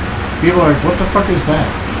 People are like, what the fuck is that?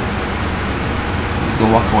 Go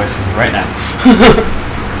walk away from me right now.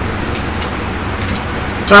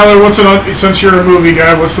 Tyler, since you're a movie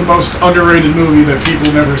guy, what's the most underrated movie that people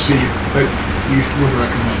never see that you would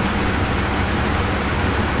recommend?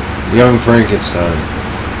 Young Frankenstein.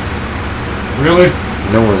 Really?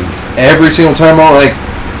 No one. Every single time I'm like,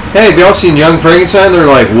 hey, have y'all seen Young Frankenstein? They're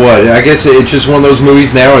like, what? I guess it's just one of those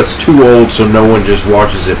movies now. It's too old, so no one just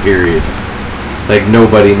watches it, period. Like,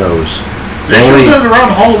 nobody knows. They should have done it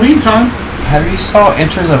around Halloween time. Have you saw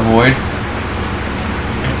Enter the Void?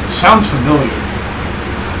 Sounds familiar.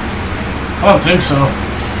 I don't think so.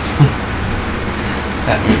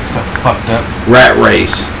 That movie's so fucked up. Rat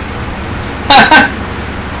Race.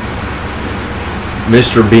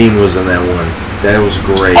 Mr. Bean was in that one. That was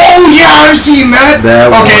great. Oh yeah, I've seen that.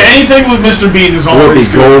 Anything with Mr. Bean is always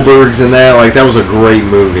Whoopi good. Goldberg's in that. Like, that was a great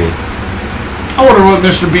movie. I wonder what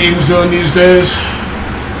Mr. Bean's doing these days.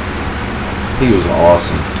 He was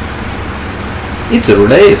awesome. It's a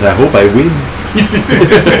race. I hope I win.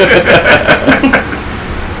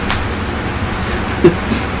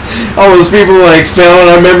 All those people like fell, and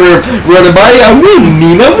I remember running by. I'm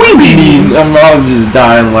winning. I'm just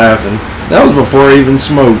dying laughing. That was before I even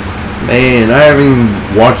smoked. Man, I haven't even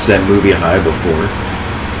watched that movie High before.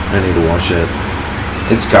 I need to watch that.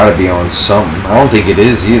 It's got to be on something. I don't think it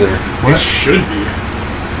is either. It should be.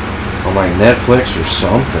 On like Netflix or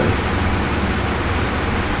something.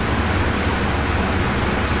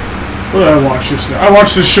 What did I watch this? I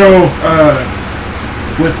watched the show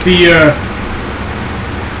with the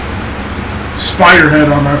Spiderhead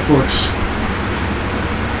on Netflix.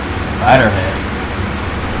 Spiderhead.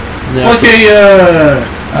 It's like a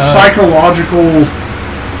psychological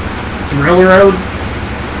thriller, I would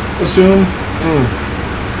assume.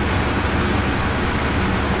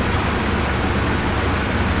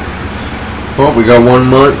 Well, we got 1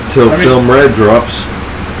 month till Film Red drops.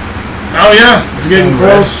 Oh yeah, it's getting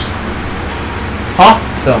close. Huh?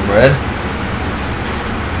 Film Red.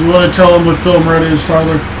 You want to tell them what Film Red is,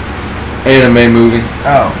 Tyler? Anime movie.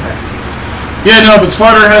 Oh, okay. Yeah, no, but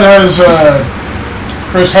Spiderhead has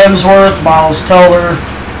Chris Hemsworth, Miles Teller,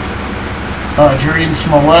 Jereen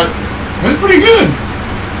Smollett. It's pretty good.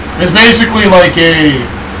 It's basically like a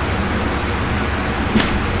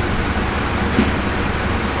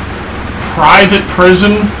private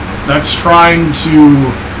prison that's trying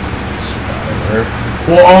to,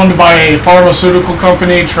 owned by a pharmaceutical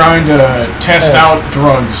company trying to test out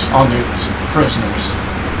drugs on its prisoners.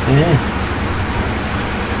 Yeah.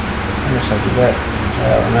 I guess I'll do that. I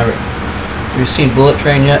don't remember. Have you seen Bullet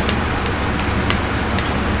Train yet?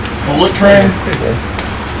 Bullet Train? Yeah, pretty good.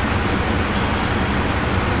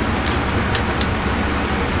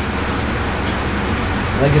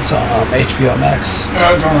 I think it's on HBO Max.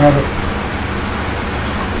 I don't have it.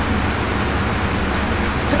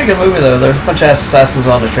 Pretty good movie though. There's a bunch of assassins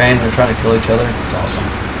on the train. They're trying to kill each other. It's awesome.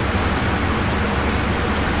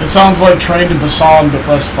 It sounds like Train to Busan, but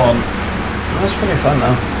less fun. That's pretty fun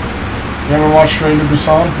though. You ever watch Train to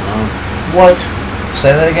Busan? No. What?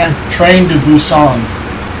 Say that again? Train to Busan.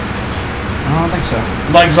 I don't think so.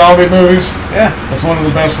 Like zombie movies? Yeah. That's one of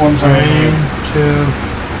the best ones I've ever.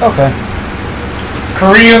 Okay.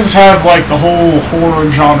 Koreans have like the whole horror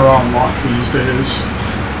genre on lock these days.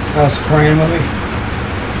 That's a Korean movie.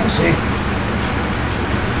 I see.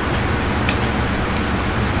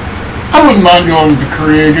 I wouldn't mind going to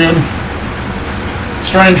Korea again.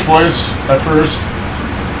 Strange place at first.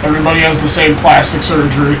 Everybody has the same plastic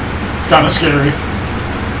surgery. It's kind of scary.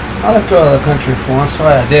 I like to go to the country for once.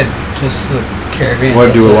 Why I did. Just to the Caribbean. What,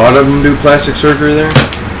 do a lot of them do plastic surgery there?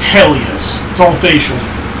 Hell yes. It's all facial.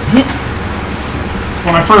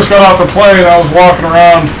 When I first got off the plane, I was walking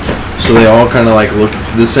around. So they all kind of like look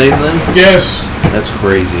the same then? Yes. That's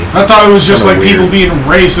crazy. I thought it was just Kinda like people weird. being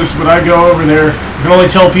racist, but I go over there. I can only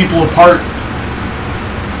tell people apart.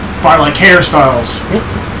 by like hairstyles.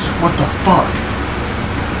 It's like, what the fuck?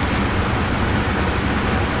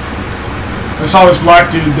 I saw this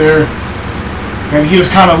black dude there, and he was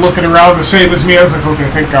kind of looking around the same as me. I was like, okay,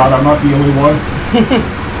 thank God I'm not the only one.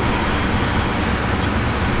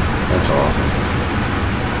 That's awesome.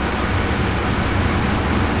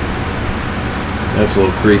 That's a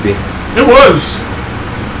little creepy. It was.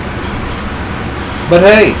 But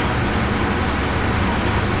hey.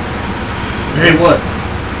 Hey, what?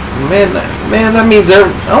 Man, that means I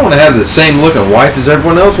want to have the same looking wife as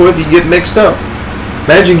everyone else. What if you get mixed up?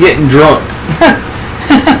 Imagine getting drunk.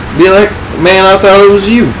 Be like, man, I thought it was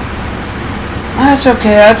you. That's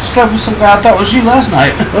okay. I just slept with some guy I thought was you last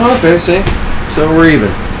night. Oh, okay, see? So we're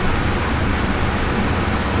even.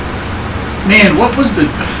 Man, what was the...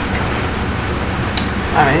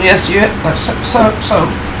 I mean, yes, you. But so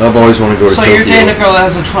I've always wanted to go to Tokyo. you're dating a girl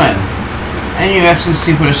that has a twin, and you actually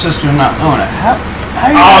sleep with her sister and not knowing it. How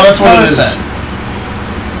you Oh, that's what it is. that?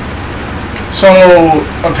 So,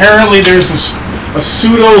 apparently there's a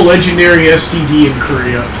pseudo-legendary STD in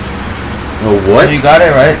Korea. Oh, what? You got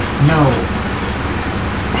it right. No.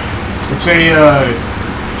 It's a,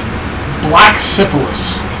 black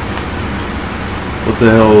syphilis. What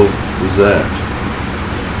the hell is that?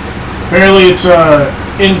 Apparently it's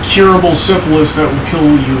incurable syphilis that will kill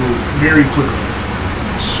you very quickly.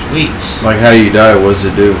 Sweet. Like how you die, what does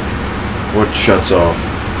it do? What shuts off?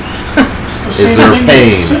 It's the Is same there thing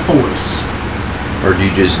pain? as syphilis. Or do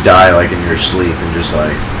you just die like in your sleep and just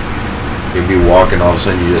like, you'd be walking, all of a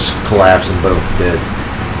sudden you just collapse and boom, dead.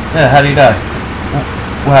 Yeah. How do you die?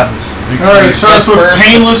 What happens? Alright, it starts with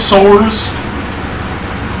painless sores.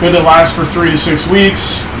 Good to last for 3 to 6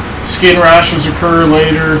 weeks. Skin rashes occur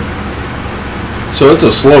later. So it's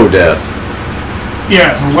a slow death.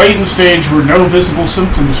 Yeah, the latent stage where no visible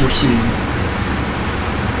symptoms are seen.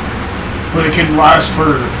 But it can last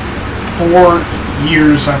for 4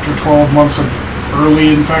 years after 12 months of early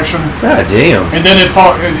infection. God damn. And then it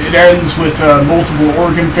ends with multiple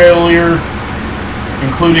organ failure,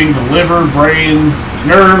 including the liver, brain,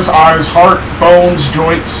 nerves, eyes, heart, bones,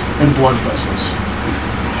 joints, and blood vessels.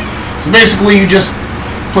 So basically you just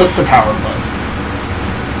flip the power button.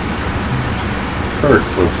 Bird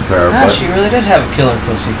flipped the power Ah, button. she really did have a killer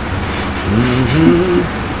pussy.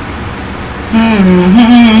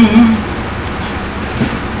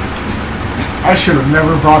 I should have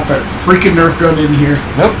never brought that freaking Nerf gun in here.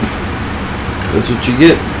 Nope. That's what you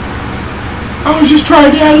get. I was just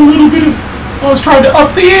trying to add a little bit of... I was trying to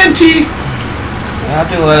up the ante. I'll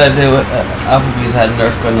do what I do. Applebee's had a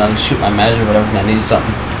Nerf gun and I'd shoot my manager whatever when I needed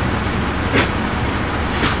something.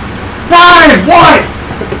 Brian, why?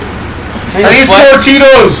 I need some more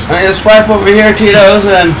Tito's. I need to swipe over here, Tito's,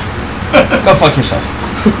 and go fuck yourself.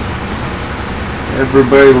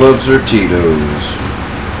 Everybody loves their Tito's.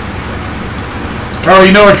 Oh,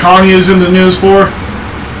 you know what Kanye is in the news for?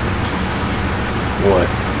 What?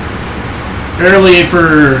 Apparently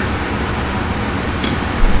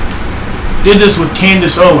did this with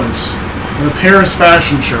Candace Owens at a Paris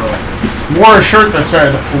fashion show. Wore a shirt that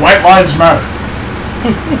said, "White Lives Matter."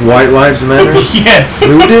 White Lives Matter? Yes.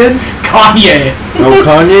 Who did? Kanye. Oh,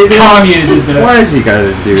 Kanye did? Kanye did that. Why is he got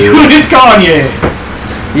to do Dude, this? it's Kanye.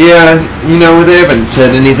 Yeah, you know, they haven't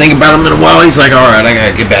said anything about him in a while. He's like, alright, I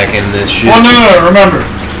gotta get back in this shit. Well, no, remember.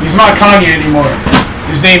 He's not Kanye anymore.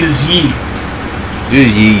 His name is Ye.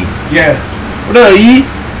 Yee. Yeah. What up, Yee?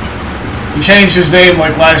 He changed his name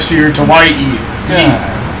like last year to White Ye. God,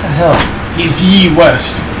 what the hell? He's Ye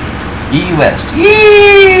West. E West.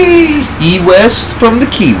 Yee! E West from the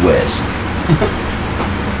Key West.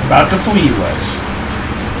 About to flee west.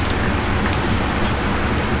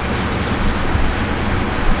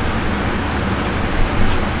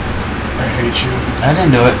 I hate you. I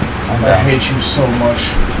didn't do it. I hate you so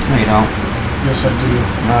much. No, you don't. Yes, I do.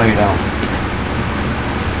 No, you don't.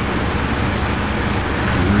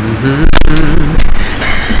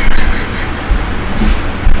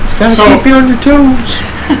 Gotta So- keep you on your toes.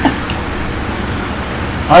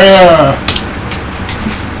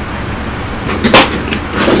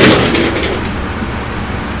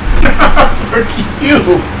 Fuck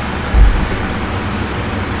you.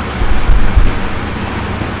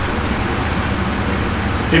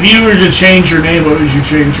 If you were to change your name, what would you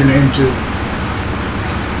change your name to?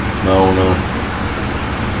 No.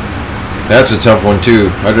 That's a tough one, too.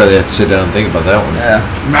 I'd rather have to sit down and think about that one. Yeah.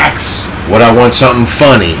 Max. Would I want something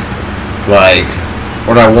funny? Like,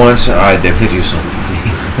 what I want? I'd definitely do something funny.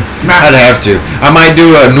 Max. I'd have to. I might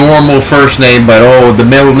do a normal first name, but the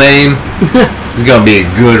middle name is gonna be a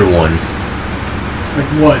good one. Like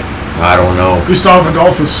what? I don't know. Gustav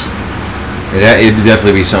Adolphus. It'd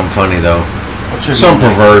definitely be something funny though. What's your Some middle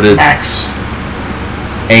name? perverted Max.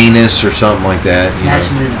 anus or something like that. You Max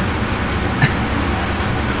know. Marino.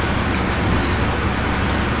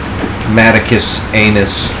 Maticus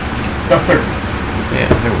anus. The third. Yeah,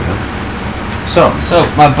 there we go. Something. So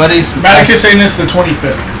my buddy's Maticus Anus the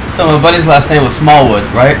 25th. So my buddy's last name was Smallwood,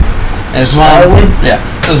 right? And his Smallwood? mom, yeah.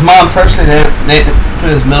 So his mom personally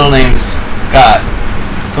put his middle name Scott.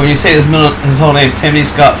 So when you say his whole name, Timothy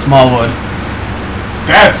Scott Smallwood.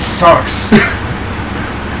 That sucks.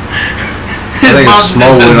 I think of Mom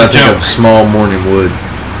small just wood. says I a think joke. of small morning wood.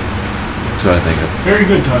 That's what I think of. Very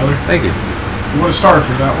good, Tyler. Thank you. You want a star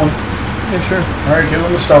for that one? Yeah, sure. All right, give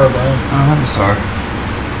him a star, Brian. I don't have a star.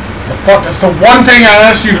 The fuck, that's the one thing I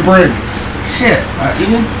asked you to bring. Shit. You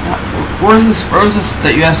didn't. Where's this? Where was this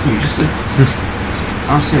that you asked me? You just said.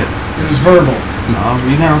 I don't see it. It was verbal. No,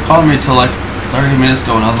 you never called me until like 30 minutes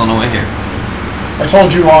ago when I was on the way here. I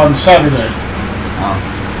told you on Saturday. Oh.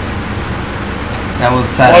 That was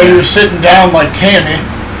While Saturday. you were sitting down like Tammy.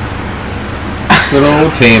 Good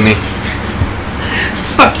old Tammy.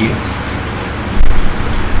 Fuck you.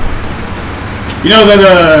 You know that,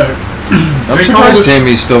 I'm they call surprised this-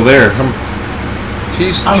 Tammy's still there.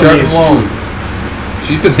 She's I'm chugging amazed, along. too.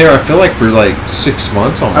 She's been there, I feel like, for like 6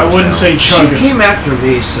 months almost. I wouldn't now. say chugging. She came after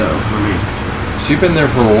me, so I mean, She's been there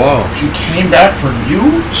for a while. She came back for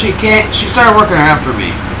you? she can't. She started working after me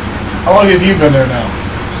How long have you been there now?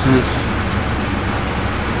 since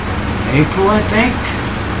April, I think.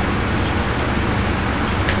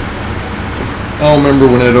 I don't remember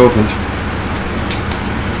when it opened.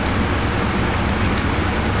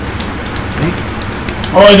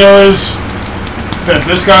 All I know is that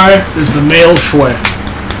this guy is the male Shui.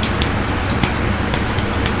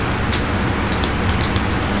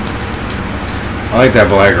 I like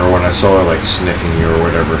that black girl when I saw her like sniffing you or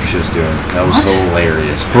whatever she was doing. That was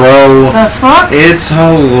hilarious. Bro, The fuck? it's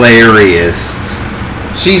hilarious.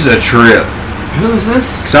 She's a trip. Who is this?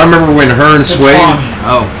 Cause I remember when her and The Sway, Tawny.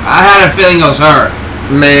 Oh, I had a feeling it was her.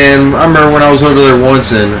 man, I remember when I was over there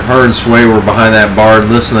once and her and Sway were behind that bar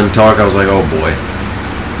and listening to them talk, I was like, oh boy.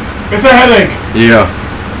 It's a headache. Yeah.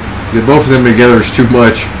 The both of them together is too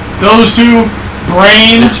much. Those two,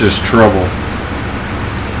 Brain It's just trouble.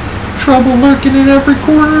 Trouble lurking in every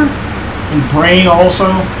corner. and Brain also.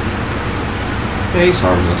 Yeah, he's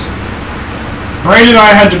harmless. Brain and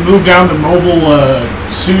I had to move down to mobile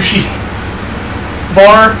sushi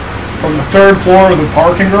bar from the 3rd floor of the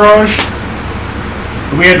parking garage.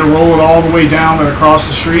 We had to roll it all the way down and across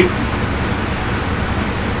the street.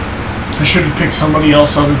 I should have picked somebody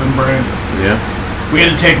else other than Brain. Yeah. We had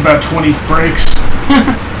to take about 20 breaks.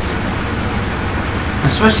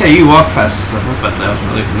 Especially how you walk fast and stuff. I bet that was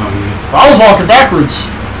really annoying you. I was walking backwards.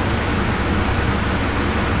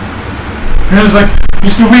 And I was like,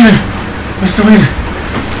 Mr. Wiener, let's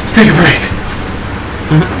take a break.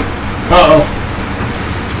 Uh-oh.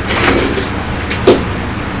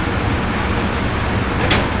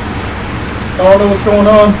 I don't know what's going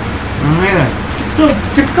on. I don't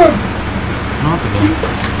either. Get the gun. I don't think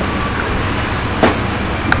so.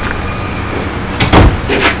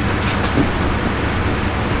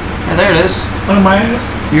 Yeah, there it is. Under my ass.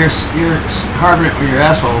 You're harboring it with your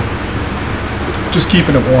asshole. Just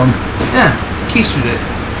keeping it warm. Yeah, keistered it.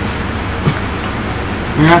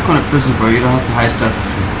 You're not going to prison, bro. You don't have to hide stuff.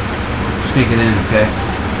 Sneak it in, okay?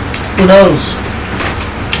 Who knows?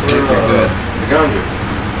 Good. Ganja.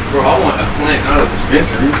 Bro, I want a plant, not a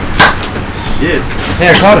dispensary. Shit.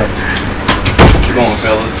 Yeah, I caught it. How's it going,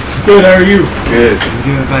 fellas? Good, how are you? Good.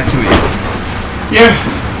 Give it back to me. Yeah.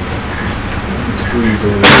 Squeeze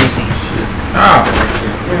over there. Easy. Ah!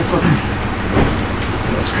 Yeah, fucking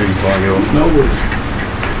Squeeze by yo. no worries.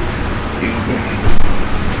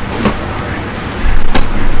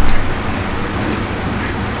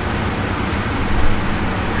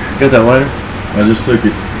 Got that lighter? I just took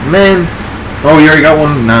it. Man. Oh, you already got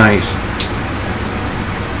one? Nice.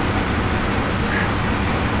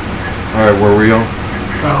 Alright, where were y'all?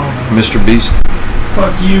 Oh, Mr. Beast?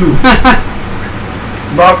 fuck you.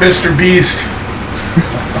 About Mr. Beast.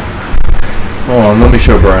 Hold on, let me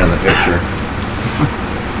show Brian the picture.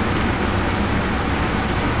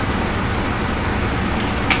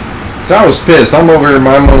 So I was pissed. I'm over here in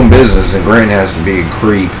my own business and Grant has to be a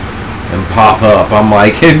creep and pop up. I'm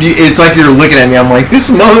like, it's like you're looking at me. I'm like, this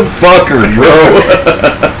motherfucker, bro.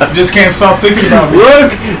 Just can't stop thinking about me.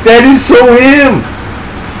 Look, that is so him.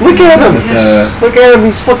 Look at him. Yes. Look at him.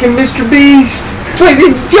 He's fucking Mr. Beast. Like,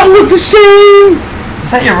 y'all look the same. Is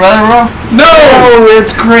that your brother, bro? No, that's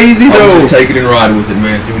crazy I'm though. just take it and ride with it,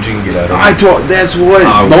 man. See what you can get out of it. I thought that's what.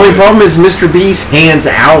 I The only would. problem is Mr. Beast hands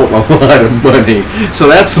out a lot of money, so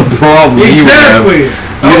that's the problem. he would have. Exactly.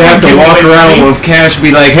 You'd have to give walk away around money. with cash,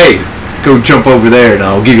 be like, hey, go jump over there, and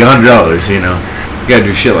I'll give you $100. You know, you gotta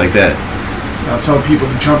do shit like that. I'll tell people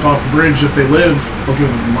to jump off a bridge if they live. I'll give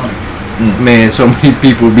them the money. Man, so many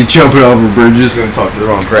people would be jumping over bridges. Just gonna talk to the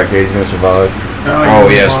wrong crackheads, gonna survive. Oh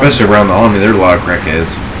yeah, especially around the army, there are a lot of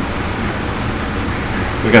crackheads.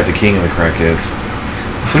 We got the king of the crackheads.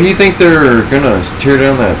 When do you think they're gonna tear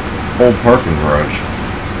down that old parking garage?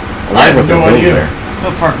 I have no idea. there.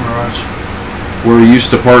 No parking garage. Where we used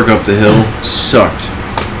to park up the hill, sucked.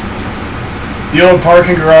 The old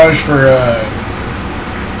parking garage for,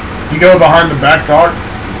 you go behind the back dock,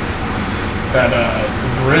 that,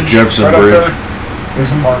 the bridge Jefferson right Bridge. up there. There's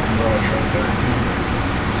a parking garage right there.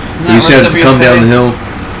 Not You said to come down the hill,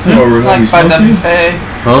 Oh, we're Like by WFA.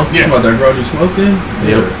 huh? Yeah. About that garage you smoked in?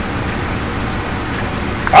 Yep.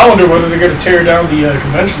 I wonder whether they're going to tear down the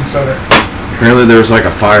convention center. Apparently there was like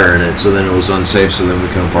a fire in it, so then it was unsafe, so then we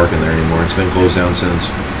couldn't park in there anymore. It's been closed down since.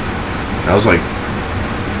 That was like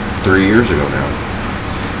 3 years ago now.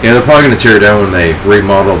 Yeah, they're probably going to tear it down when they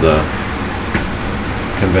remodel the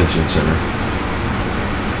convention center.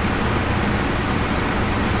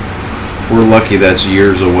 We're lucky that's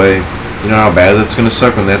years away. You know how bad that's going to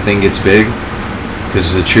suck when that thing gets big?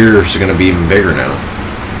 Because the cheers are going to be even bigger now.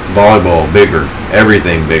 Volleyball, bigger.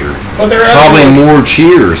 Everything bigger. But they're Probably adding, more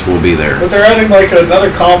cheers will be there. But they're adding like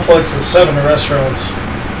another complex of 7 restaurants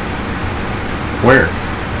Where?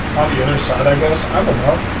 on the other side, I guess. I don't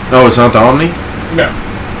know. Oh, it's not the Omni? No.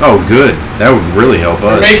 Oh, good. That would really help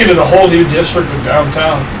They're us. making it a whole new district of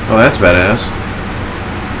downtown. Oh, that's badass.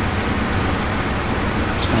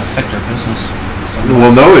 It's gonna affect our business.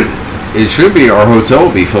 Well, no, it should be. Our hotel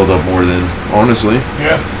will be filled up more than, honestly.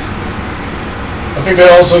 Yeah. I think they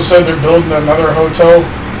also said they're building another hotel.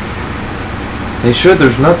 They should.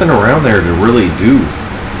 There's nothing around there to really do.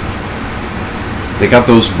 They got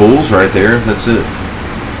those bulls right there. That's it.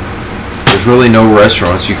 There's really no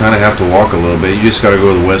restaurants. You kind of have to walk a little bit. You just got to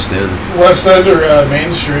go to the West End. West End or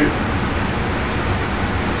Main Street.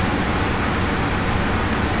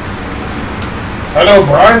 I know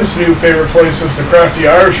Brian's new favorite place is the Crafty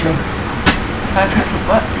Irishman. Patrick,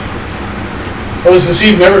 what? Oh, is the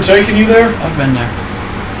seat never taken you there? I've been there.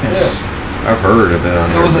 Yes. I've heard of it on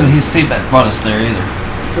It there. wasn't his seat that brought us there either.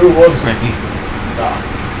 Who was it? Ricky. Nah.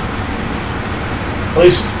 At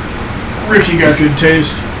least Ricky got good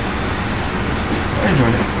taste. I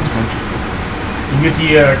enjoyed it. It was good. You get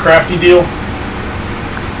the Crafty deal.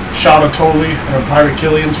 Shot of Tolly and a Pirate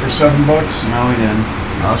Killian's for $7. No, we didn't.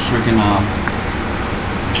 I was drinking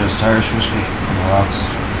just Irish whiskey on the rocks.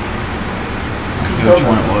 I forget which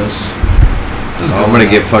one it was. It was I'm good gonna one,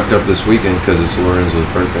 get fucked up this weekend because it's Lorenzo's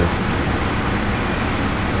birthday,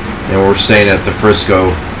 and we're staying at the Frisco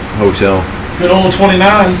Hotel. Good old 29.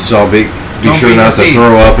 So I'll be Don't sure be not to deceived.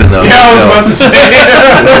 throw up in the Yeah, I was about hotel. to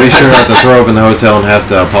say. Be sure not to throw up in the hotel and have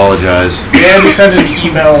to apologize. Yeah, we sent an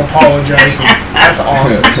email apologizing. That's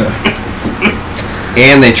awesome.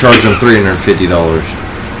 And they charge them $350.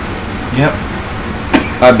 Yep.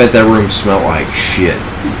 I bet that room smelled like shit.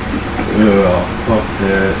 Ugh, fuck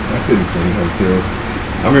that. I couldn't clean hotels.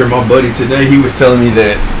 I remember my buddy today, he was telling me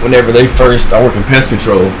that whenever they first, I work in pest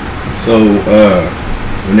control, so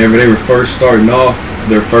whenever they were first starting off,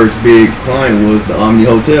 their first big client was the Omni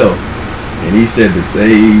Hotel. And he said that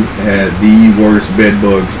they had the worst bed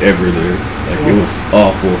bugs ever there. Like, it was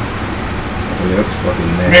awful. So that's fucking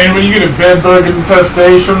nasty. Man, when you get a bed bug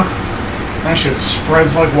infestation, that shit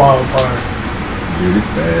spreads like wildfire. Dude, it's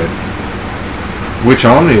bad. Which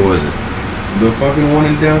Omni was it? The fucking one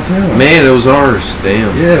in downtown. Man, it was ours.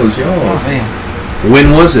 Damn. Yeah, it was Oh, y'all's. man.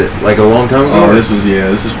 When was it? Like a long time ago? Oh, this was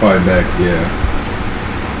probably back, yeah.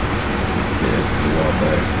 Yeah, this is a while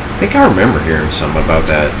back. I think I remember hearing something about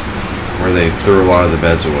that, where they threw a lot of the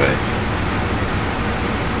beds away.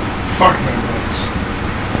 Fuck bed bugs.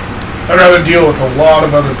 I'd rather deal with a lot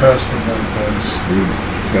of other pests than bed bugs. Dude,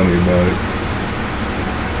 tell me about it.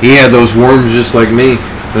 He had those worms just like me.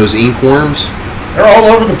 Those ink worms. They're all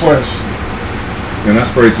over the place. And I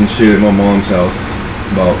sprayed some shit at my mom's house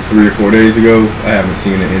about 3 or 4 days ago. I haven't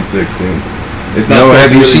seen an insect since. It's not No, supposed have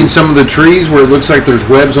to you really- seen some of the trees where it looks like there's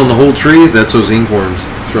webs on the whole tree? That's those ink worms.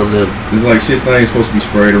 It's from them. It's like shit's not even supposed to be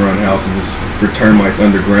sprayed around houses. It's for termites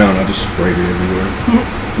underground. I just sprayed it everywhere.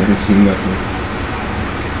 Never seen nothing.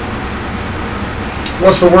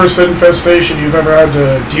 What's the worst infestation you've ever had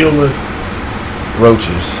to deal with?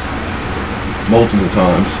 Roaches. Multiple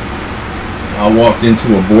times. I walked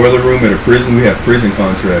into a boiler room at a prison. We have prison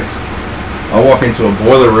contracts. I walked into a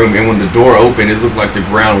boiler room, and when the door opened, it looked like the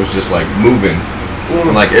ground was just like moving.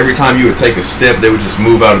 And like every time you would take a step, they would just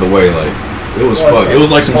move out of the way. Like It was What fuck. It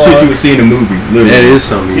was like some the shit you fuck? would see in a movie. Literally. That is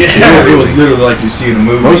something. You see Yeah. It was movie. literally like you see in a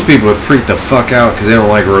movie. Most people would freak the fuck out because they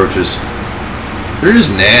don't like roaches. They're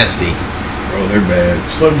just nasty, Bro, they're bad.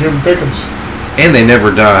 Slim Jim Pickens. and they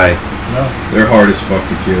never die. No. They're hard as fuck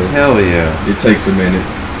to kill. Hell yeah, It takes a minute.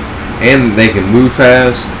 and they can move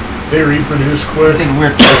fast. They reproduce quick. Fucking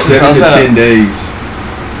weird places. 7 to 10 days.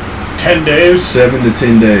 10 days. 7 to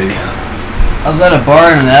 10 days. I was at a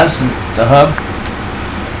bar in Addison, the hub.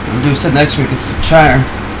 And the dude sitting next to me because it's a China.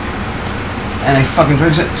 And he fucking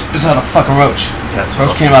drinks it, spits out a fucking roach. That's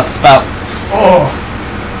Roach came out the spout. Oh.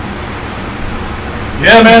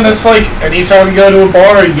 Yeah, man, that's like anytime you go to a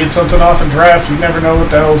bar, you get something off a draft, you never know what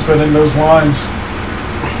the hell's been in those lines.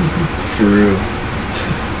 For real.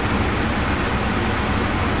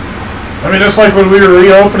 I mean, just like when we were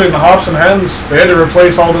reopening the Hops and Hens, they had to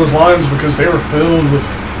replace all those lines because they were filled with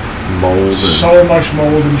Mold. And so much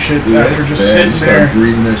mold and shit Yeah, after it's just bad. sitting You start there.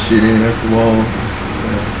 breathing that shit in after a while.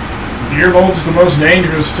 Beer mold's the most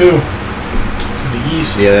dangerous too. It's in the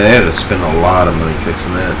yeast. yeah, they had to spend a lot of money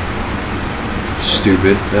fixing that.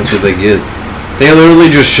 Stupid. That's what they get. They literally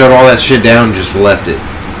just shut all that shit down and just left it.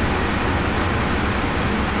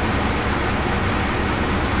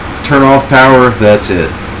 Turn off power. That's it.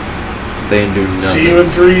 They didn't do See you nothing.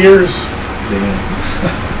 in 3 years. Damn.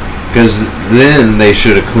 Because then they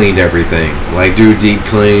should have cleaned everything. Like do a deep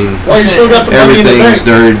clean. Well, you still got the money in the Everything's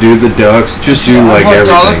bank. dirty. Do the ducts. Just do like I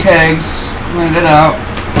all the everything. kegs, cleaned it out,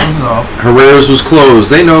 closed it off. Herrera's was closed.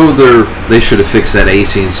 They know they should have fixed that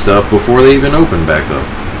AC and stuff before they even opened back up.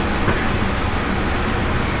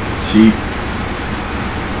 Cheap.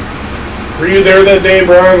 Were you there that day,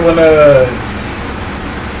 Brian, when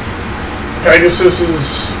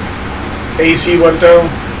Pegasus's AC went down?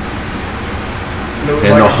 And it was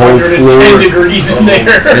And like the whole 110 floor- degrees in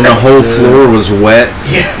there. And the whole Yeah. floor was wet.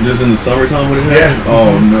 Yeah. Just in the summertime when it Yeah. happened?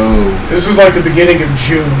 Oh no. This is like the beginning of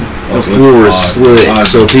June. Oh, The so it's floor is hot. slick, Hot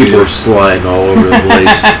so as people are shit. sliding all over the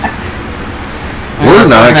place. We're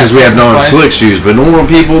not because we have non-slick shoes, but normal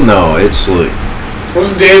people, no, it's slick.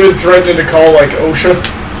 Wasn't David threatening to call like OSHA?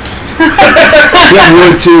 Yeah,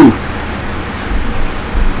 would too.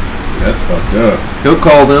 That's fucked up. He'll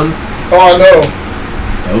call them. Oh no.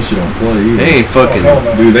 Oh, shit don't play either. They ain't fucking. Oh,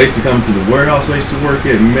 hell no. Dude, they used to come to the warehouse I used to work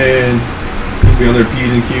at, man. They'd be on their P's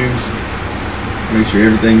and Q's. Make sure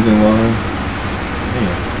everything's in line.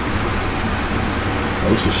 Man.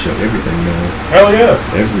 OSHA shut everything down. Hell yeah.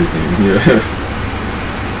 Everything, yeah.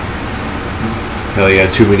 Hell yeah,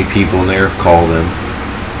 too many people in there. Call them.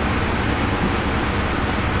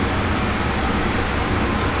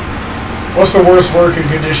 What's the worst working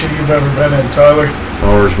condition you've ever been in, Tyler?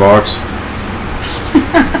 Owner's box.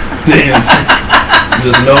 Damn.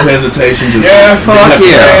 Just no hesitation. Just Yeah, fuck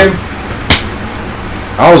yeah. same.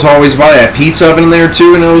 I was always by that pizza oven in there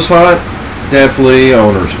too, and it was hot. Definitely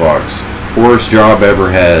owner's box. Worst job ever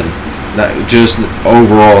had. Not just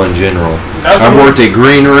overall in general. I've worked at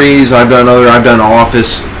greeneries. I've done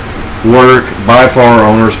office work. By far,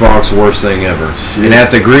 owner's box worst thing ever. Shit. And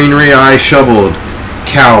at the greenery, I shoveled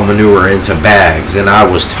cow manure into bags, and I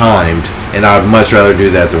was timed. And I'd much rather do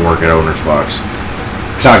that than work at owner's box.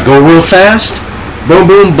 So I go real fast, boom,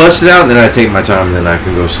 boom, bust it out, and then I take my time, and then I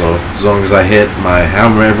can go slow. As long as I hit my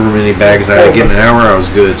however many bags I had to get in an hour, I was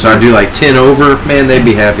good. So I do like 10 over, man, they'd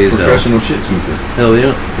be happy as hell. professional shit sweeper. Hell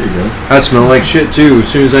yeah. There you go. I smell like shit too as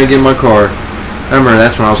soon as I get in my car. I remember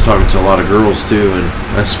that's when I was talking to a lot of girls too, and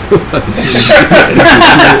I smell like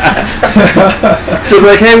so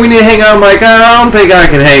they're like, hey, we need to hang out. I'm like, I don't think I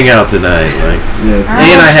can hang out tonight. Like, Yeah.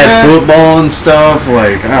 and I had football and stuff.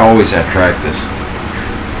 Like, I always had practice.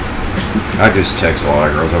 I just text a lot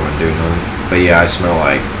of girls. I wouldn't do nothing. But yeah, I smell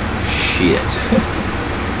like shit.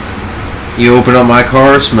 You open up my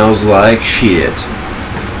car, smells like shit.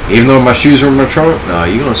 Even though my shoes are in my trunk, no,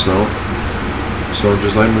 you gonna smell it. Smell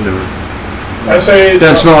just like manure. I say It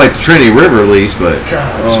doesn't smell like the Trinity River, at least, but God.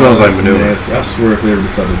 it smells like that's manure. nasty. I swear if they ever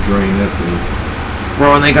decide to drain that thing.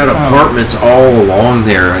 Bro, and they got apartments all along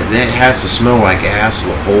there. It has to smell like ass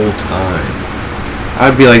the whole time.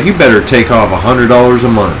 I'd be like, you better take off $100 a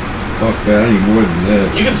month. Fuck that. I need more than that.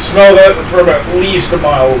 You can smell that from at least a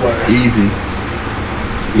mile away. Easy.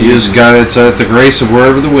 You just got it's at the grace of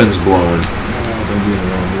wherever the wind's blowing. Don't be in the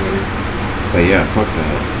wrong way. But yeah, fuck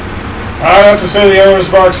that. I'd have to say the owner's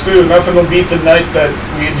box too. Nothing will beat the night that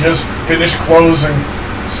we had just finished closing.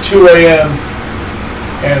 It's 2 a.m.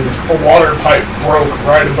 and a water pipe broke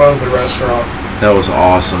right above the restaurant. That was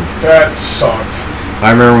awesome. That sucked.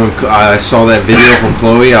 I remember when I saw that video from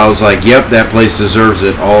Chloe, I was like, yep, that place deserves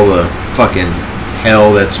it. All the fucking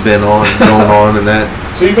hell that's been going on and that.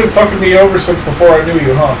 So you've been fucking me over since before I knew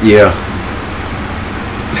you, huh? Yeah.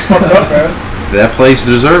 fucked up, man. That place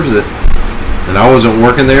deserves it. And I wasn't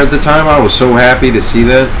working there at the time. I was so happy to see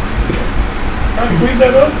that. How do you clean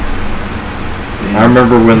that up? I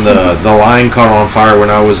remember when the line caught on fire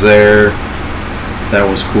when I was there. That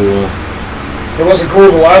was cool. It wasn't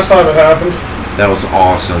cool the last time it happened. That was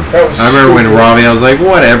awesome. That was I remember when stupid. Robbie, I was like,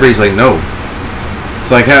 whatever. He's like, no.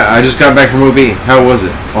 It's like, I just got back from OB. How was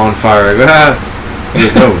it? On fire. I go, He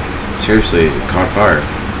goes, no. Seriously, it caught fire.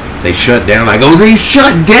 They shut down. I go, they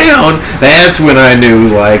shut down? That's when I knew,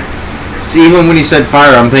 like, see, even when he said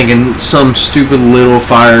fire, I'm thinking some stupid little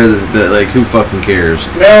fire that like, who fucking cares?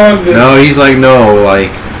 No, he's like, no, like,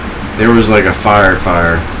 there was like a fire.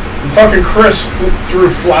 Fucking Chris threw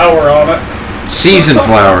flour on it. Seasoned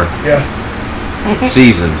flour. Yeah.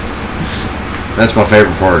 Seasoned. That's my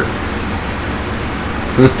favorite part.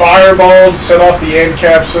 Fireball, set off the end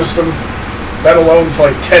cap system. That alone's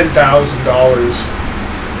like $10,000.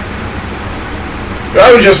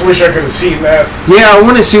 I would just wish I could have seen that. Yeah, I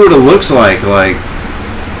want to see what it looks like. Like,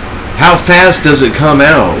 how fast does it come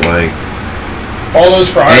out? Like, all those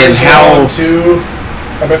fryers and how too.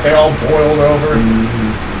 I bet they all boiled over.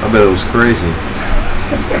 I bet it was crazy.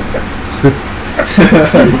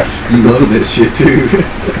 You love that shit too.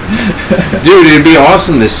 Dude, it'd be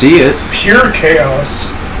awesome to see it. Pure chaos.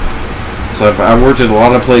 So I worked at a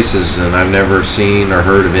lot of places and I've never seen or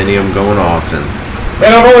heard of any of them going off. And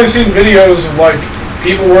Man, I've only seen videos of like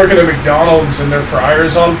people working at McDonald's and their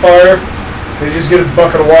fryers on fire. They just get a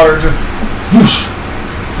bucket of water, just whoosh,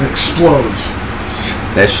 it explodes.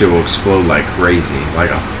 that shit will explode like crazy,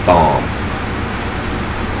 like a bomb.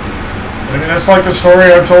 I mean, that's like the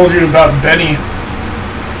story I've told you about Benny.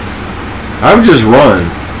 I would just run.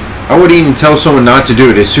 I wouldn't even tell someone not to do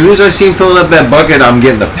it. As soon as I see him filling up that bucket, I'm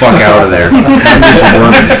getting the fuck out of there. I'm just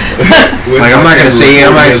running. Like, I'm not gonna say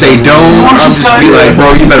don't. I'm just be like,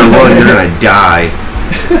 bro, you better run. You're gonna die.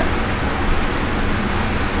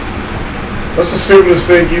 What's the stupidest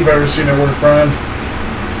thing you've ever seen at work, Brian?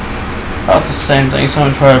 About the same thing.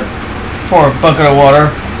 Someone tried to pour a bucket of water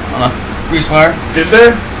on a grease fire. Did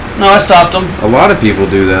there? No, I stopped them. A lot of people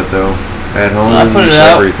do that though. At home, I put it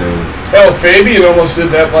out. everything. Hell, Fabian almost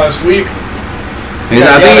did that last week. And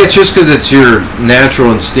I think it's just because it's your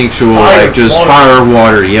natural, instinctual, like just fire,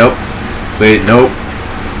 water. Yep. Wait, nope.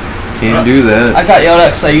 Can't do that. I got yelled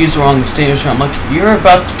at because I used the wrong extinguisher. I'm like, you're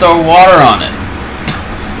about to throw water on it.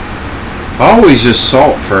 Always just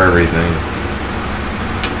salt for everything.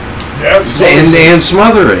 Yeah, it's And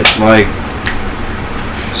smother it. Like,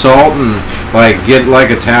 salt and, like, get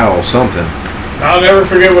like a towel, something. I'll never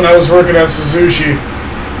forget when I was working at Suzuki.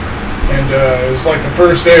 And it was like the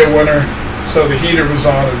first day of winter, so the heater was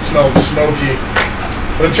on and it smelled smoky.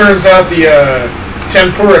 But it turns out the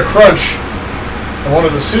tempura crunch that one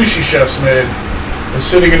of the sushi chefs made was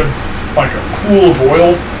sitting in a pool of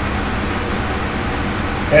oil.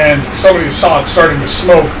 And somebody saw it starting to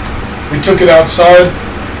smoke. We took it outside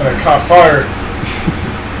and it caught fire.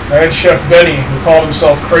 I had Chef Benny, who called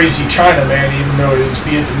himself Crazy Chinaman, even though he was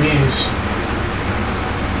Vietnamese.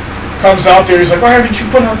 Comes out there, he's like, why haven't you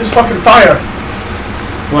put out this fucking fire?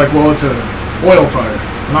 We're like, well, it's an oil fire.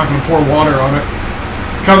 I'm not going to pour water on it.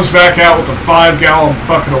 Comes back out with a 5-gallon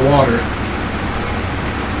bucket of water.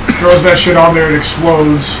 Throws that shit on there, it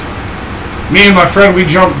explodes. Me and my friend, we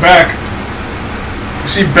jump back. You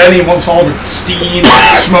see Benny, once all the steam,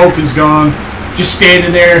 smoke is gone, just standing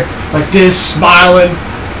there like this, smiling.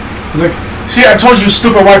 He's like, see, I told you,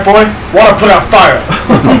 stupid white boy, water put out fire.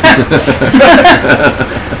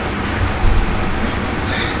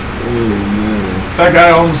 That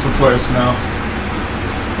guy owns the place now.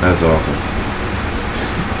 That's awesome.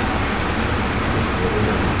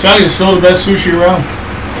 Johnny is still the best sushi around.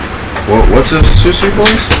 What's a sushi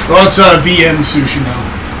place? Well, it's BN Sushi now.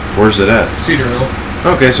 Where's it at? Cedar Hill.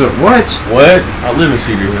 Okay, so what? What? I live in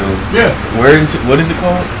Cedar Hill. Yeah. What is it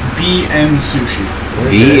called? BN Sushi.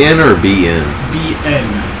 BN or BN? BN.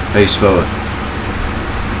 How you spell it?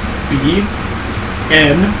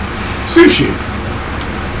 BN Sushi.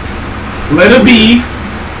 Letter B,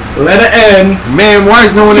 letter N. Man, why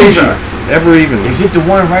is no one Sushi. ever even? Is it the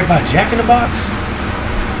one right by Jack in the Box?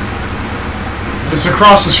 It's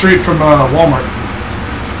across the street from Walmart.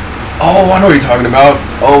 Oh, I know what you're talking about.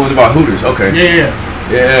 Oh, it was about Hooters. Okay. Yeah.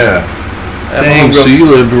 Yeah. Dang, so you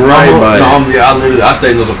lived right by it. Yeah, I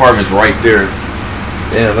stayed in those apartments right there.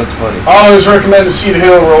 Yeah, that's funny. I always recommend the Cedar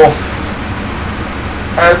Hill roll.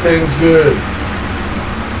 That thing's good.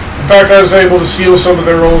 In fact, I was able to steal some of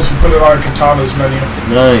their rolls and put it on Katana's menu.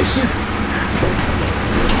 Nice.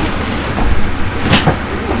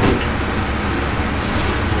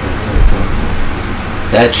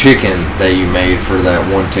 That chicken that you made for that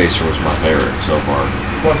one taster was my favorite so far.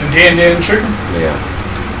 What, the Dan chicken? Yeah.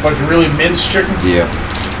 Like the really minced chicken? Yeah.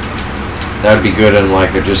 That'd be good in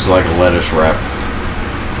like just like a lettuce wrap.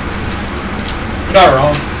 You're not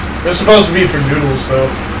wrong. It's supposed to be for noodles, though.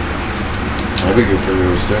 That'd be good for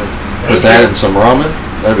noodles too. Yeah, Put that in some ramen.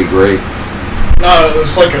 That'd be great. No,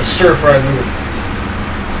 it's like a stir-fried noodle.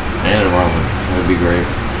 And ramen. That'd be great.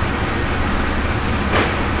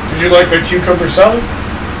 Did you like the cucumber salad?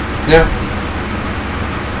 Yeah.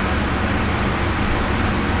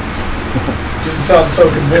 Didn't sound so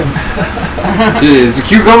convinced. It's a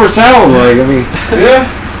cucumber salad. Like I mean, Yeah.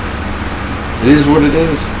 it is what it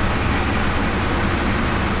is.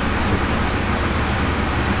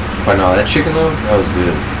 But no, that chicken though, that was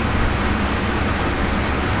good.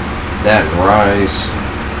 That and rice,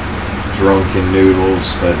 drunken noodles,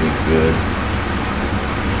 that'd be good.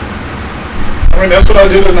 I mean, that's what I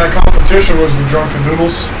did in that competition was the drunken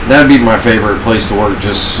noodles. That'd be my favorite place to work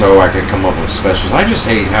just so I could come up with specials. I just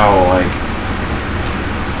hate how, like,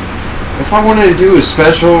 if I wanted to do a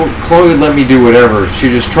special, Chloe would let me do whatever.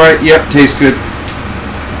 She'd just try it, yep, tastes good.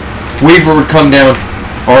 Weaver would come down,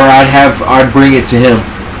 or I'd bring it to him.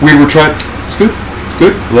 Weaver would try it, it's good,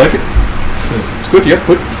 you like it? It's good, yep,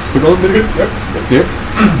 put it on the menu. Yep.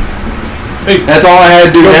 Hey, That's all I had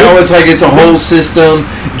to do. Now it's like it's a whole system.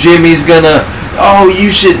 Jimmy's gonna, oh, you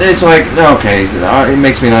should. It's like, okay, it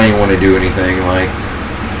makes me not even want to do anything. Like,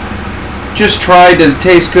 just try. Does it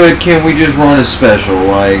taste good? Can we just run a special?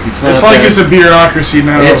 Like, it's not. it's like that- it's a bureaucracy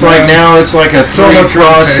now. It's like now it's like a So much red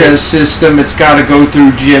three-process tape. system. It's got to go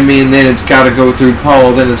through Jimmy, and then it's got to go through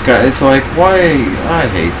Paul. Then it's like, why? I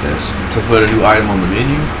hate this. To put a new item on the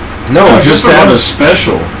menu? No, No, just just to to have run a a-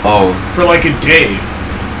 special. Oh, for like a day.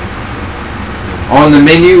 On the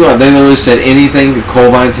menu, they literally said anything that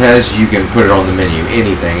Colvines has, you can put it on the menu.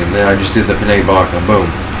 Anything. And then I just did the penne bacca. Boom.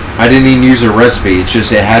 I didn't even use a recipe. It's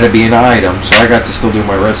just, it had to be an item, so I got to still do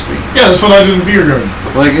my recipe. Yeah, that's what I did in beer garden.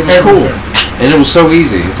 Like, it was cool. Everything. And it was so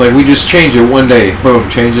easy. It's like, we just changed it one day. Boom,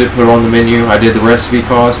 change it, put it on the menu. I did the recipe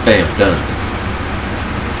cost. Bam, done.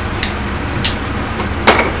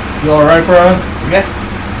 You alright, Brian? Yeah.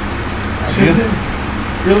 See,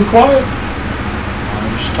 really quiet.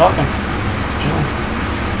 I'm just talking. Chilling.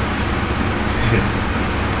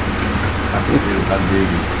 I dig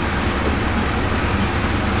it.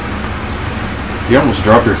 You almost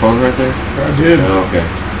dropped your phone right there? I did. Oh, okay.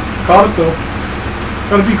 Caught it though.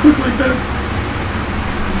 Gotta be quick like that.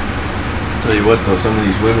 Tell you what though, some of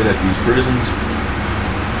these women at these prisons,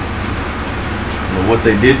 I don't know what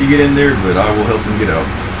they did to get in there, but I will help them get out.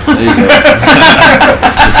 There you go.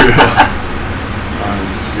 I'm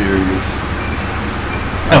serious.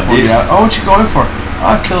 Oh, what you going for?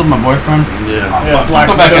 Oh, I killed my boyfriend. Yeah. Yeah, Black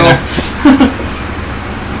Go back in Widow. there.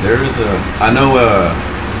 There is I know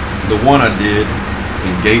the one I did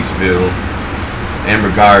in Gatesville, Amber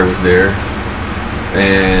Geyer was there,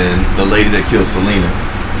 and the lady that killed Selena,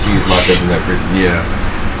 she was locked up in that prison. Yeah.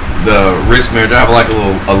 The risk manager, I have like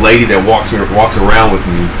a lady that walks around with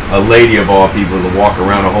me, a lady of all people to walk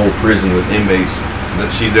around a whole prison with inmates. That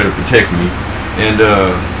she's there to protect me, and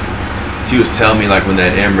she was telling me like when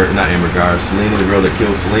that not Amber Geyer, Selena, the girl that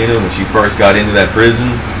killed Selena, when she first got into that prison,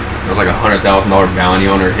 there was like $100,000 bounty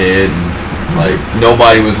on her head, and like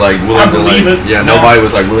nobody was like willing I to like, believe it. yeah, nobody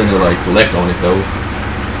was like willing to like collect on it though.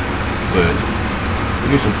 But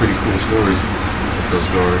we get some pretty cool stories with those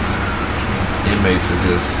guards. Inmates are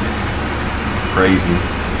just crazy.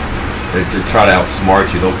 To try to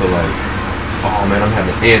outsmart you, they'll put like, oh man, I'm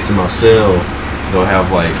having ants in my cell. They'll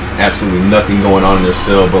have like absolutely nothing going on in their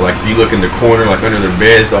cell, but like if you look in the corner, like under their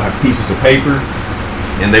beds, they'll have pieces of paper,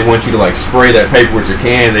 and they want you to like spray that paper with your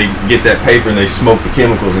can. They get that paper and they smoke the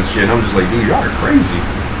chemicals and shit. And I'm just like, dude, y'all are crazy.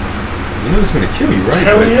 You know it's gonna kill you, right?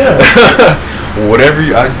 Hell yeah. whatever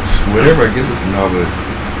I guess it's no, but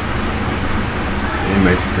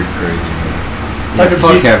inmates are pretty crazy, man. I Yeah, can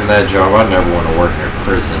fuck see- having that job. I'd never want to work in a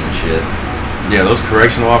prison and shit. Yeah, those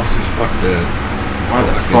correctional officers, fuck that. Why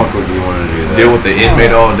the fuck would you want to do that? Deal with the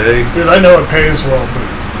inmate all day. Dude, I know it pays well, but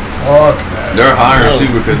fuck that. They're hiring too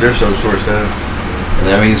because they're so short-staffed. And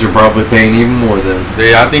that means they're probably paying even more than.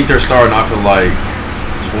 I think they're starting off at like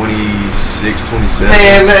 26, 27.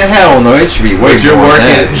 Man, hell no, it should be way But you're more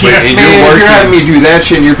than working- that. but- Man, and if you're you're having working- me do that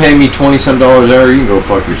shit and you're paying me $20-some an hour, you can go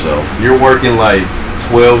fuck yourself. You're working like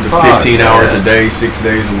 12 to Fuck 15 hours that. a day, 6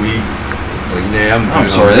 days a week. Like, yeah, I'm I'm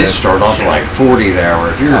good sorry, on they that. start off at like 40 an hour.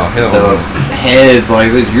 If you're Oh, hell the no. head,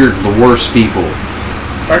 like, you're the worst people.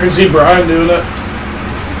 I can see Brian doing that.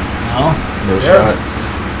 No. No Yeah. shot.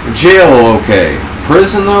 Jail, okay.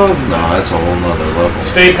 Prison, though? No, that's a whole nother level.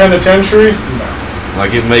 State penitentiary? No.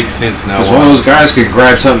 Like it makes sense now. Because one of those guys could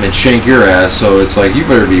grab something and shank your ass, so it's like you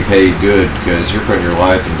better be paid good because you're putting your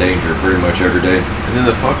life in danger pretty much every day. And then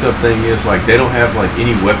the fucked up thing is like they don't have like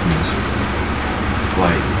any weapons.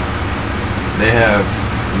 Like they have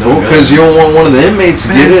no. Well, because you don't want one of the inmates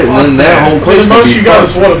to get it, and then that whole place The could most be you got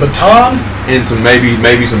is fucked. what, a baton? and some maybe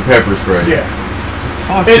some pepper spray. Yeah.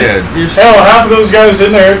 Fuck It- that. You're Hell, half of those guys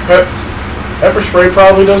in there, pepper spray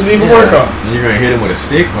probably doesn't even work on. And you're gonna hit him with a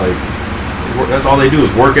stick, like that's all they do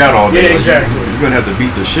is work out all day. Yeah, Like, exactly. You're gonna have to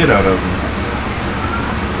beat the shit out of them.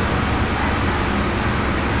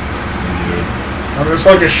 I mean, it's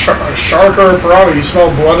like a shark or a piranha. You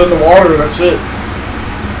smell blood in the water, that's it.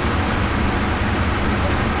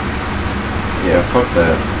 Yeah, fuck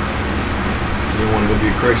that. So you want to go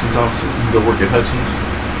be a corrections officer? You can go work at Hutchins.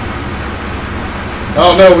 I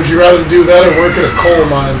don't know, would you rather do that or work at a coal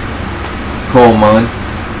mine? Coal mine.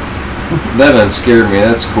 That doesn't scare me.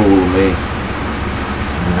 That's cool to me.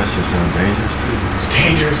 That shit sounds dangerous too. It's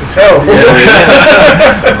dangerous as hell.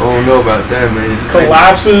 I don't know about that, man.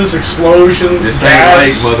 Collapses, explosions, This ain't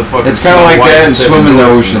like gas. motherfucking. It's kind of like Snow White that and and Seven swim in the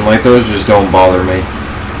Dwarfs. ocean. Like those just don't bother me. I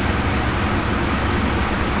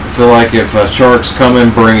feel like if a shark's coming,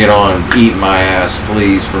 bring it on. Eat my ass,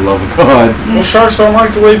 please, for love of God. Well, sharks don't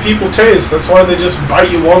like the way people taste. That's why they just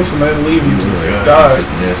bite you once and then leave you to Yeah, die. that's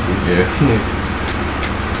nasty. Yeah.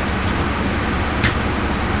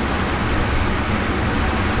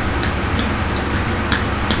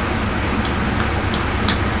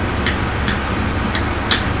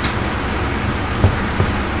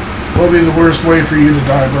 What would be the worst way for you to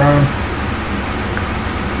die, Brian?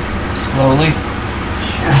 Slowly.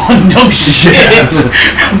 No shit.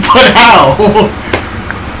 But how?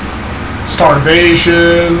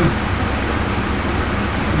 Starvation.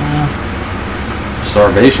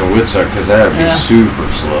 Starvation would suck because that would be Yeah. super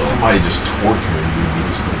slow. Somebody just torturing you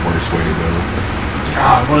is just the worst way to go.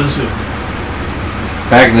 God, what is it?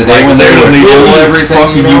 Back in the day when they would literally kill everything,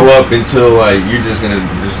 fucking you know? you up until like you're just gonna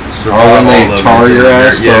just Or survive when they all of it tar until your you're-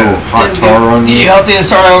 ass, throw hot tar on You you. healthy and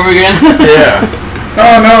start over again? Yeah.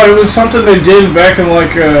 Oh no, it was something they did back in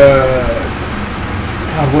like God,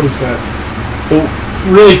 what is that? The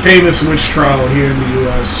really famous witch trial here in the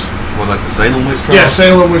U.S. Well, like the Salem witch trial. Yeah,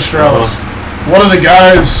 Salem witch trials. One of the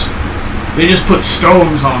guys, they just put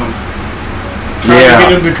stones on him, trying to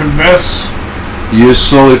get him to confess. You just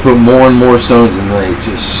slowly put more and more stones and they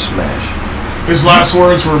just smash. His last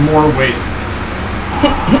words were "more weight."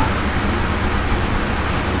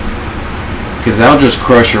 Because that'll just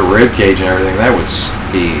crush your rib cage and everything. That would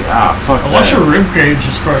be fuck Unless that. your rib cage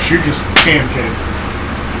is crushed, you're just pancake.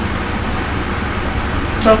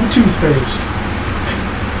 Tell the toothpaste.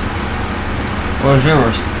 What was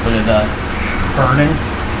yours when you died? Burning.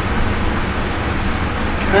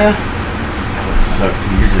 Yeah. That would suck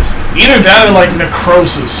too. You're just Either that or like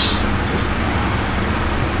necrosis.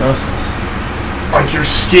 Process. Like your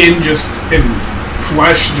skin just and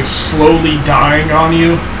flesh just slowly dying on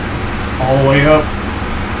you all the way up.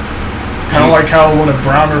 Kind of like how when a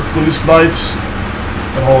brown recluse bites,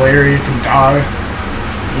 the whole area can die.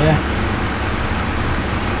 Yeah.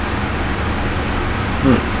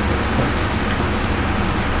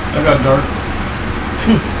 That got dark.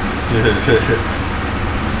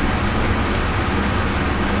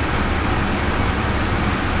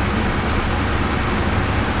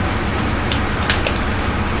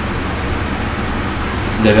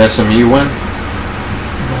 Did SMU win?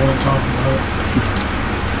 I don't want to talk about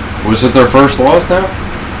it. Was it their first loss now?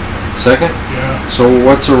 Second? Yeah. So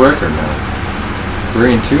what's the record now?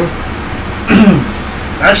 3-2?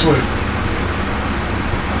 Actually,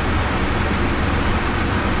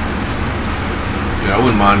 Yeah, I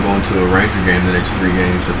wouldn't mind going to a Ranger game the next 3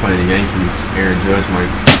 games. They're playing the Yankees. Aaron Judge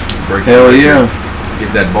might break. Hell the yeah. record,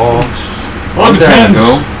 get that ball. well, it I'm down to depends. go.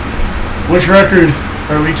 Which record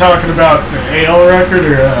are we talking about? The AL record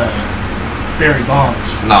or Barry Bonds?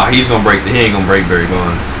 Nah, he ain't gonna break Barry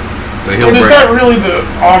Bonds. But he'll But is break. that really the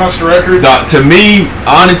honest record? To me,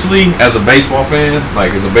 honestly, as a baseball fan,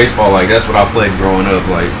 like that's what I played growing up.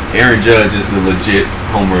 Like Aaron Judge is the legit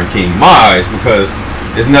homer king in my eyes because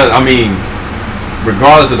it's not. I mean,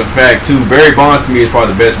 regardless of the fact too, Barry Bonds to me is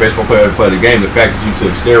probably the best baseball player to play the game. The fact that you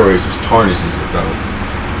took steroids just tarnishes it though.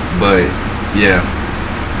 But yeah,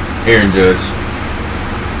 Aaron Judge.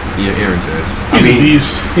 Yeah, Aaron Judge. He's a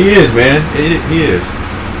beast. He is, man. He is.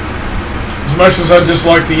 As much as I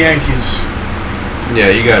dislike the Yankees.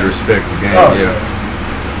 Yeah, you gotta respect the game. Oh, yeah.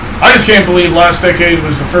 I just can't believe last decade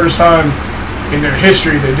was the first time in their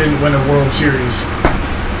history they didn't win a World Series.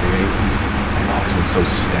 The Yankees, they've always been so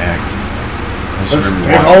stacked. I just remember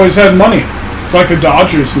They've watching. always had money. It's like the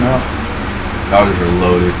Dodgers now. Dodgers are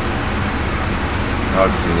loaded. I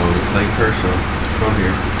was just know the Clayton Kershaw from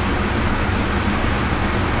here.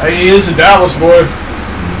 He is a Dallas boy.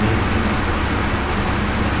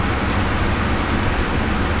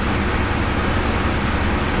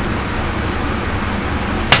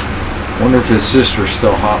 Wonder if his sister's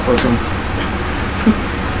still hot looking.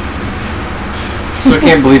 So I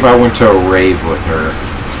can't believe I went to a rave with her.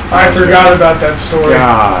 I forgot about that story.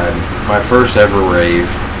 God, my first ever rave.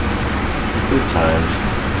 Good times.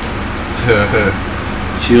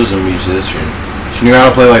 She was a musician. She knew how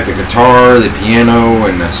to play like the guitar, the piano,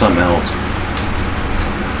 and something else.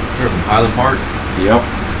 You're from Highland Park? Yep.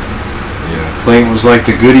 Yeah. Clayton was like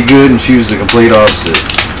the goody good, and she was the complete opposite.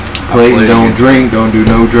 Clayton don't drink, don't do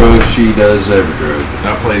no drugs. She does every drug.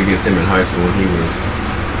 I played against him in high school, and he was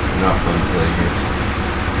not fun to play against.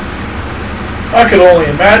 I could only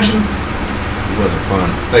imagine. It wasn't fun.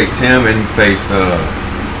 Faced him and faced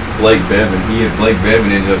Blake Bevan. Blake Bevan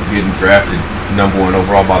ended up getting drafted #1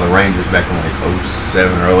 overall by the Rangers back in like 07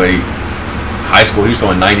 or 08. High school, he was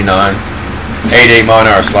throwing 99, 88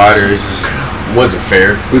 mile-an-hour sliders. It just wasn't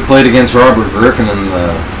fair. We played against Robert Griffin in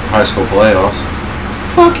the high school playoffs.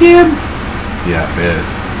 Fuck him. Yeah, I bet.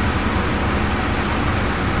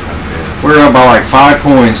 We were up by like 5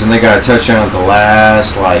 points, and they got a touchdown at the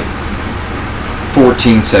last like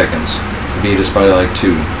 14 seconds. Beat us by like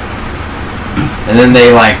 2. And then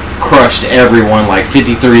they like crushed everyone like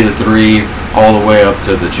 53-3 all the way up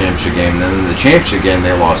to the championship game. And then in the championship game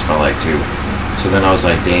they lost by like 2. So then I was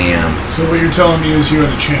like, damn. So what you're telling me is you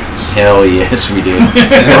had a chance. Hell yes we did.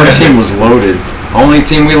 Our team was loaded. Only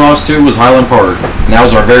team we lost to was Highland Park. And that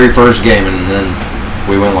was our very first game, and then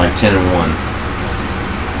we went like 10-1.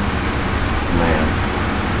 Man.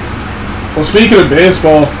 Well, speaking of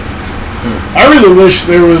baseball, I really wish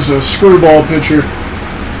there was a screwball pitcher.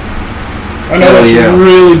 I know Hell that's yeah.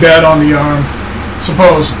 really bad on the arm.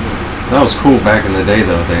 Supposedly. That was cool back in the day,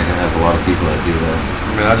 though. They have a lot of people that do that.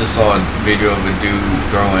 I mean, I just saw a video of a dude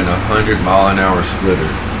throwing a 100-mile-an-hour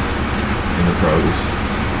splitter in the pros.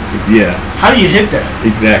 Yeah, How do you hit that?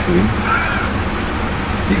 exactly.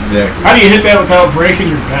 Exactly. How do you hit that without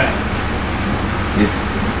breaking your bat? It's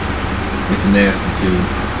nasty too.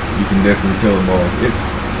 You can definitely tell the balls.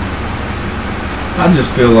 I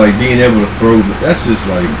just feel like being able to throw. That's just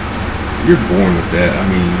like you're born with that. I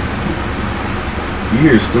mean,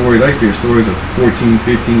 you hear stories. I used to hear stories of 14,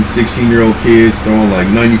 15, 16-year-old kids throwing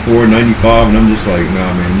like 94, 95, and I'm just like,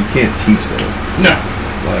 nah, man, you can't teach that. No.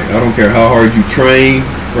 Like, I don't care how hard you train,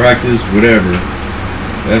 practice, whatever.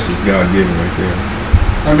 That's just God-given right there.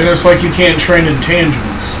 I mean, it's like you can't train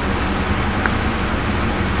intangibles.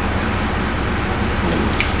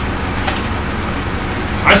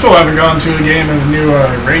 I still haven't gone to a game in the new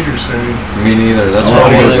Rangers Stadium. Me neither. That's I why I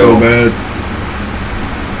want want to to so go. bad.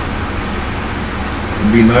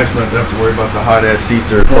 It'd be nice not to have to worry about the hot-ass seats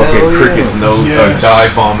or fucking yeah. crickets Yes.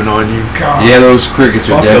 dive bombing on you. God. Yeah, those crickets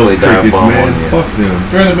are Fuck those definitely dive crickets, bomb man. on you. Fuck them.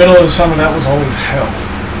 During the middle of the summer, that was always hell.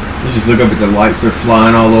 You just look up at the lights; they're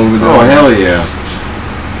flying all over there. Oh hell yeah!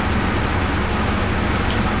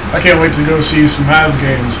 I can't wait to go see some Mavs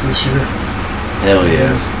games this year. Hell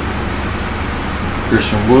yes.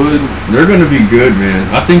 Christian Wood. They're gonna be good, man.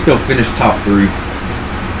 I think they'll finish top 3.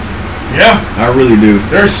 Yeah, I really do.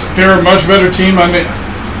 they're a much better team. I mean,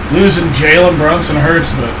 losing Jalen Brunson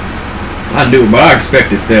hurts, but I knew, but I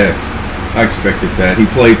expected that. He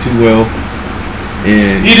played too well,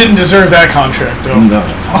 and he didn't deserve that contract, though. no.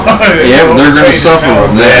 Yeah, but they're gonna suffer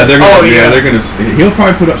from that. Yeah, they're gonna. He'll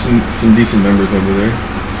probably put up some decent numbers over there.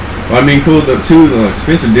 Well, I mean, cool.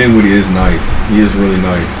 Spencer Dinwiddie is nice. He is really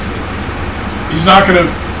nice. He's not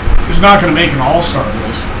gonna make an All-Star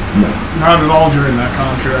list. No. Not at all during that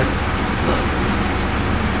contract.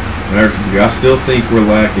 I still think we're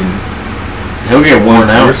lacking. He'll get worn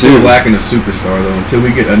out We're still too. lacking a superstar though. Until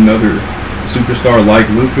we get another superstar like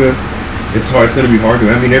Luka, it's hard. It's going to be hard to.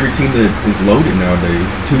 I mean, every team that is loaded nowadays,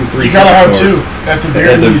 2, 3. You gotta have superstars 2 at the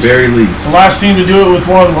very At the least. very least. The last team to do it with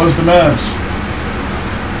 1 was the Mavs.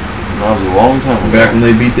 That was a long time ago. Back when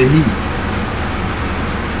they beat the Heat,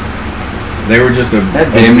 they were just a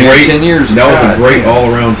damn near great. 10 years. That was a God great damn.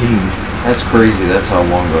 all-around team. That's crazy. That's how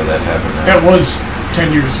long ago that happened. Now. That was 10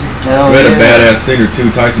 years ago. Hell We had a yeah. badass center too.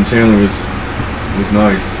 Tyson Chandler was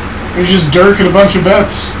nice. It was just Dirk and a bunch of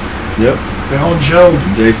vets. Yep. They all gelled.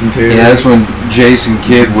 Jason Taylor. Yeah, that's when Jason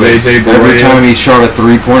Kidd would. JJ Every Barea. time he shot a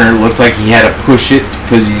 3-pointer, it looked like he had to push it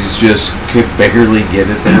because he's just could barely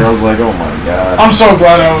get it there. I was like, oh my god. I'm so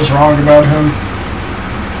glad I was wrong about him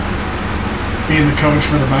being the coach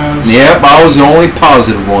for the Mavs. Yep, I was the only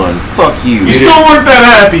positive one. Fuck you. You still weren't that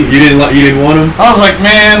happy. You didn't want him? I was like,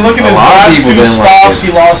 man, look at A his lot of last people 2 didn't like stops. it.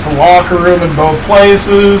 He lost the locker room in both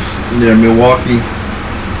places. Yeah, Milwaukee.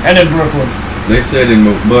 And in Brooklyn. They said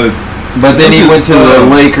But then he went to the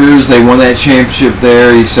Lakers. They won that championship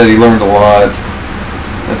there. He said he learned a lot.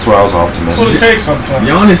 That's why I was That's what it optimistic. takes sometimes.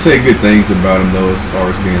 Giannis said good things about him though, as far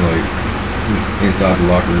as being like inside the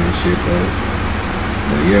locker room and shit though.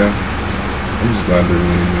 But yeah, I'm just glad they're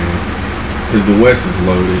winning, man. Because the West is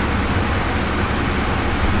loaded.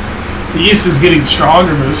 The East is getting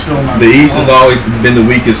stronger, but it's still not. The East has close. always been the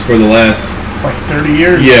weakest for the last. Like 30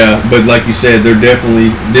 years. Yeah, but like you said, they're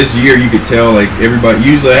definitely this year. You could tell like everybody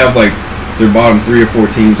usually have like their bottom 3 or 4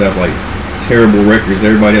 teams have like terrible records.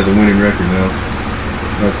 Everybody has a winning record now.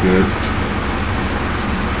 That's good.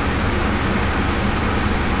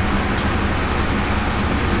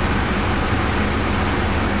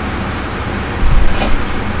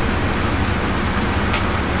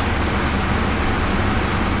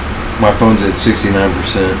 My phone's at 69%.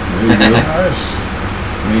 There you go. Nice.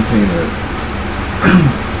 Maintain that.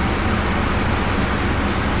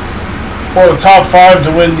 Well, the top 5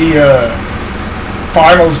 to win the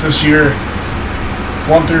finals this year,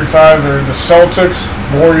 1 through 5, are the Celtics,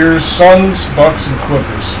 Warriors, Suns, Bucks, and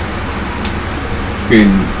Clippers. And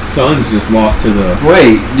Suns just lost to the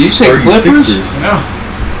Wait, do you say 36ers. Clippers? Yeah.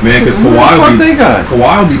 Man, because Who the fuck they got?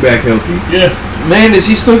 Kawhi will be back healthy. Yeah. Man, is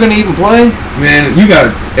he still going to even play? Man, you got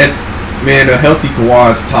a healthy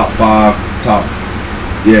Kawhi's top 5,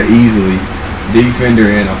 easily defender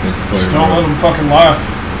and offensive player. Just don't bro. let them fucking laugh.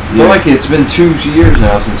 I feel like it's been 2 years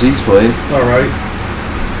now since he's played. It's all right.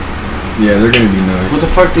 Yeah, they're gonna be nice. What the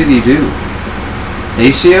fuck did he do?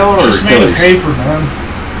 ACL or Just made of Achilles? paper, man.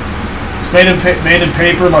 It's made in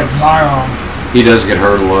paper like Zion. He does get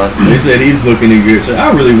hurt a lot. They said he's looking in good shape.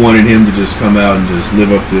 I really wanted him to just come out and just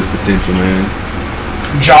live up to his potential, man.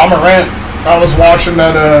 Ja Morant. I was watching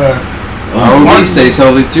that. I hope he stays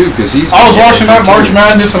healthy too, because he's. I was watching that March too.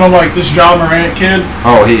 Madness, and I'm like, this Ja Morant kid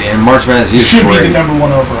Oh, and March Madness, he's should great. be the #1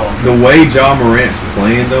 overall. The way Ja Morant's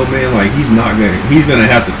playing though, man, like he's gonna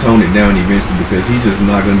have to tone it down eventually because he's just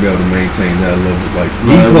not gonna be able to maintain that level. Like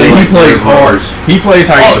he plays hard. He plays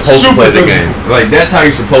how you're supposed to super play the physical. game. Like that's how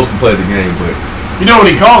you're supposed to play the game, but You know what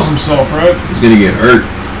he calls himself, right? he's gonna get hurt.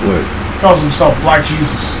 What? He calls himself Black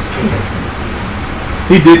Jesus.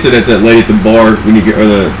 He did say that to that lady at the bar when he or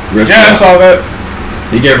the restaurant. Yeah, I saw that.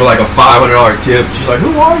 He gave her like a $500 tip. She's like,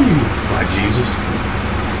 "Who are you?" Like Jesus.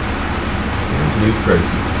 This dude's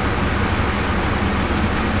crazy.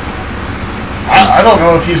 I don't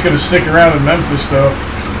know if he's going to stick around in Memphis, though.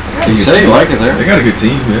 You say you like it there. They got a good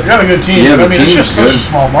team, They man. got a good team. Yeah, but I the mean, it's team's just such good. a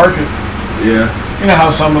small market. Yeah. You know how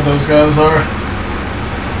some of those guys are.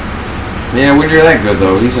 Yeah, when you're that good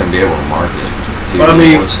though, he's gonna be able to market. If he But I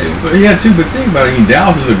really mean, wants to. but think about it. I mean,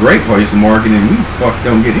 Dallas is a great place to market, and we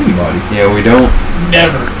don't get anybody Yeah, we don't.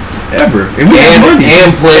 Never. ever. And we have money.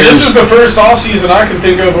 And players. This is the first offseason I can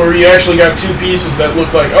think of where you actually got 2 pieces that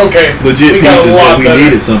look like, okay, Legit we got pieces a lot that we better.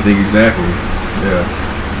 needed something exactly. Yeah.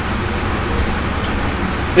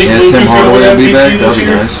 Think yeah, Tim Luka's going to Hardaway will win be MVP back. this That'll be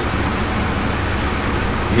year? nice.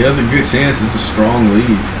 He has a good chance. It's a strong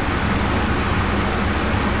league.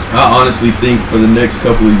 I honestly think for the next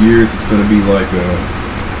couple of years, it's going to be like a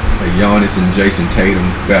Giannis and Jason Tatum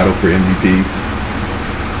battle for MVP.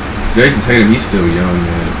 Jason Tatum, he's still young,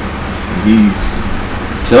 man. And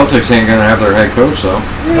Celtics ain't gonna have their head coach though.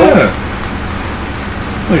 yeah.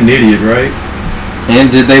 What an idiot, right?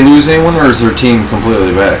 And did they lose anyone, or is their team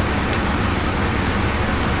completely back?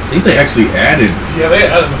 I think they actually added. Yeah, they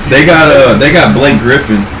added a few. They got Blake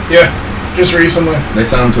Griffin. Yeah, just recently. They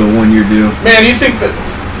signed him to a 1-year deal. Man, you think that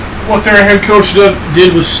what their head coach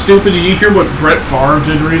did was stupid? Did you hear what Brett Favre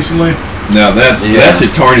did recently? Now that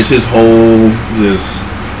should tarnish his whole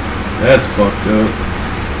That's fucked up.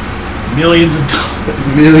 Millions of dollars.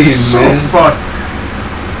 Millions, So man. fucked.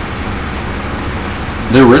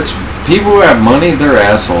 The rich people who have money, they're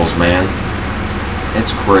assholes, man.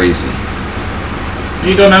 It's crazy.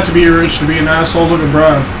 You don't have to be rich to be an asshole. Look at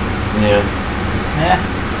Brian. Yeah. Yeah,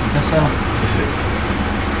 that's so.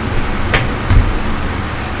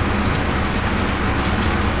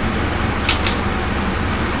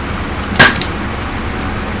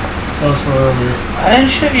 That was for earlier. I didn't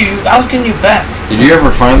shoot you. I was getting you back. Did you ever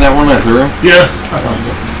find that one I threw? Yeah.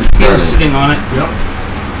 He was sitting on it. Yep.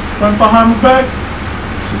 Right behind my back.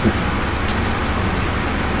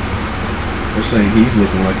 They're saying he's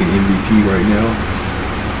looking like an MVP right now.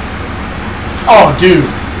 Oh, dude.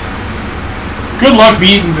 Good luck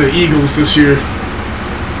beating the Eagles this year.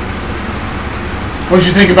 What'd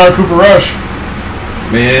you think about Cooper Rush?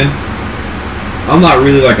 Man, I'm not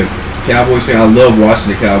really like a Cowboys fan. I love watching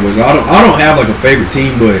the Cowboys. I don't have like a favorite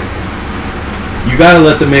team, but you gotta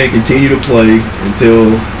let the man continue to play until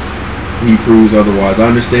he proves otherwise. I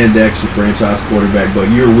understand Dak's your franchise quarterback, but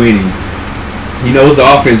you're winning. He knows the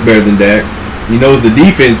offense better than Dak. He knows the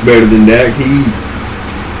defense better than Dak.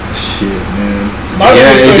 Shit, man.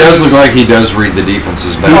 Yeah, it does look like he does read the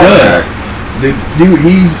defenses better. He does.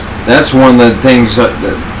 Dude, that's one of the things that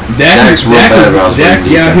Dak's real bad about. Dak,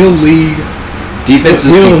 yeah, he'll lead. Defenses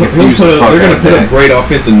They're going to put up Dak. great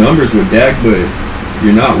offensive numbers with Dak, but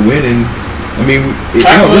you're not winning. I mean,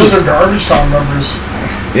 those are garbage time numbers.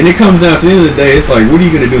 And it comes down to the end of the day, it's like, what are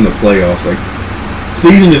you going to do in the playoffs? Like,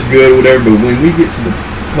 season is good, whatever, but when we get to the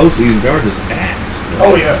postseason, they're just ass. Like,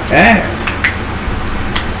 Oh yeah, ass.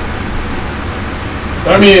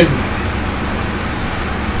 so, I mean,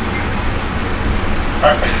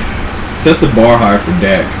 That's the bar higher for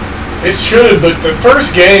Dak. it should. But the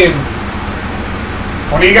first game,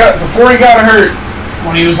 before he got hurt,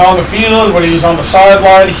 when he was on the field, when he was on the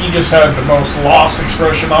sideline, he just had the most lost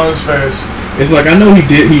expression on his face. It's like, I know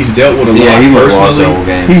he's dealt with a lot he looked lost personally. the whole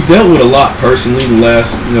game. He's dealt with a lot personally the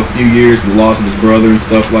last few years, the loss of his brother and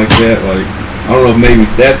stuff like that. Like, I don't know if maybe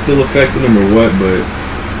that's still affecting him or what, but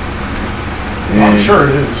I'm sure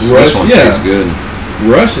it is. This one tastes good.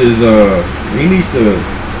 Rush is he needs to.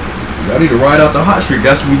 I need to ride out the hot streak.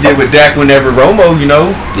 That's what we did with Dak whenever Romo,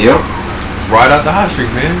 Yep. Just ride out the hot streak,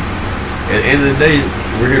 man. At the end of the day,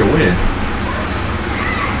 we're here to win.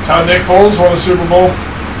 That's how Nick Foles won the Super Bowl.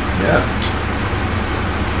 Yeah.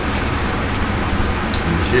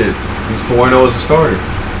 Shit. He's 4-0 as a starter.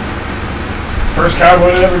 First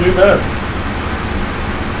Cowboy to ever do that.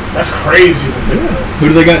 That's crazy to think of. Who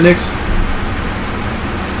do they got next?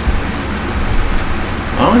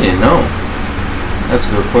 I don't even know. That's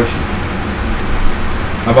a good question.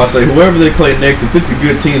 I'm about to say, whoever they play next, if it's a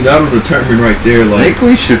good team, that'll determine right there. I Like, think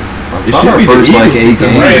we should. it should be first the like Eagles 8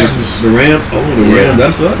 because games. The Rams. Oh, the Yeah.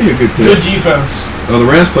 Rams. That'd be a good team. Good defense. Oh, the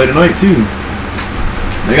Rams play tonight too.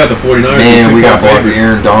 They got the 49ers. Man, we got blocked blocked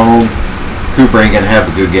Aaron Donald. Cooper ain't gonna have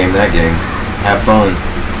a good game that game. Have fun.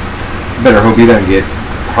 Better hope he doesn't get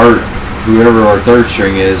hurt. Whoever our third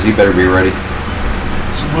string is, he better be ready.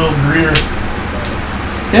 It's Will Greer.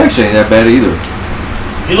 He actually ain't that bad either.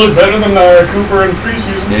 He looked better than Cooper in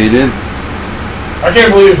preseason. Yeah, he did. I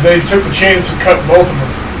can't believe they took the chance and cut both of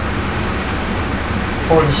them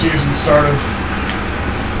before the season started.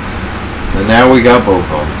 And now we got both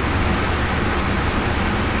of them.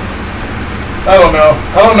 I don't know.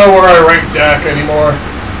 I don't know where I rank Dak anymore.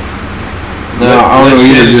 No, Let- I don't let know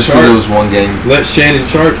either, Shannon just because Sharp- it was one game. Let Shannon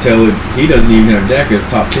Sharp tell it. He doesn't even have Dak as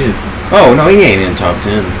top 10. Oh, no, he ain't in top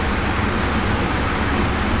 10.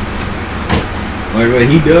 Like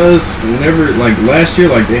he does whenever, like last year,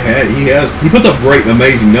 like he puts up great,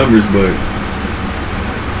 amazing numbers, but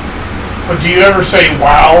But do you ever say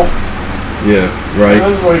wow? yeah, right.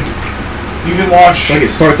 It's like you can watch. Like it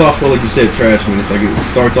starts off slow, like you said, trash. When it's like it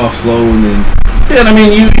starts off slow and then Yeah, I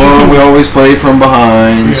mean you. Well, we always play from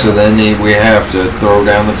behind, Yeah. so then we have to throw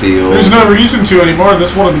down the field. There's no reason to anymore.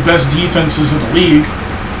 That's one of the best defenses in the league.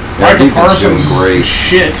 Yeah, Michael defense Parsons doing great. is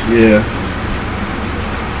shit. yeah.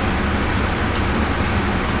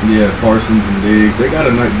 Yeah, Parsons and Diggs. They got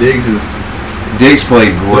a nice. Diggs is. Diggs played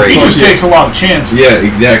He great, just takes a lot of chances. Yeah,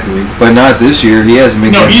 exactly. but not this year. He hasn't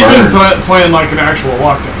been No, getting he's been burned. playing like an actual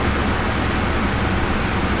lockdown.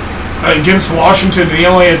 Against Washington, he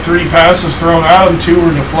only had 3 passes thrown at him. 2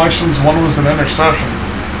 were deflections. 1 was an interception.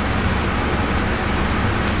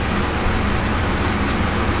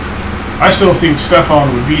 I still think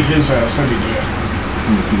Stephon would beat his ass any day.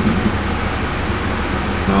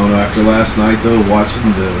 I don't know. After last night, though, watching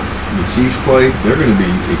the Chiefs play, they're going to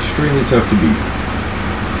be extremely tough to beat.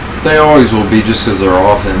 They always will be just because their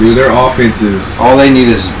offense. Dude, their offense is. All they need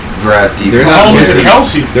is draft defense. They're not All missing. Mr.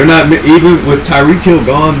 Kelsey. They're not even with Tyreek Hill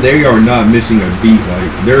gone. They are not missing a beat.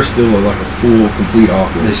 Like they're still like a full, complete They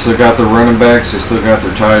offense. still got their running backs. They still got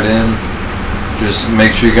their tight end. Just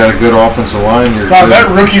make sure you got a good offensive line. You're God, good. that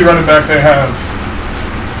rookie running back they have.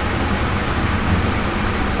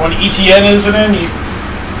 When ETN isn't in,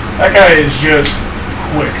 that guy is just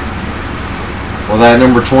quick. Well, that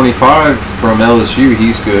number 25 from LSU,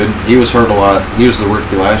 he's good. He was hurt a lot. He was the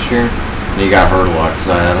rookie last year, and he got hurt a lot because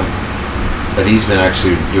I had him. But he's been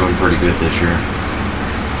actually doing pretty good this year.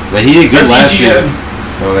 But he did good That's last year. ETN.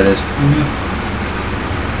 Oh, it is.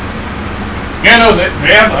 Yeah, no, they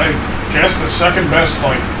have, I guess, the second best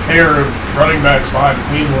pair of running backs behind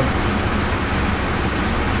Cleveland.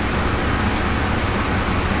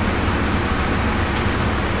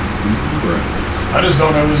 I just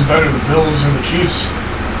don't know who's better, the Bills or the Chiefs.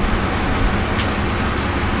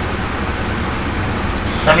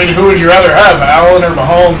 I mean, who would you rather have, Allen or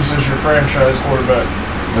Mahomes as your franchise quarterback?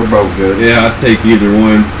 They're both good. Yeah, I'd take either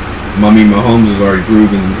one. I mean, Mahomes is already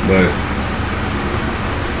proven, but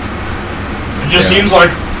just Yeah. seems like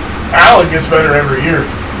Alec gets better every year.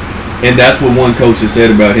 And that's what one coach has said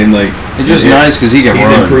about him. Like, It's just nice because he can he's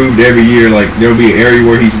run. improved every year. Like, there'll be an area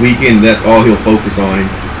where he's weak in, and that's all he'll focus on.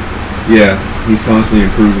 Yeah, he's constantly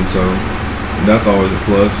improving, so that's always a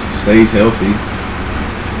plus. Stays healthy.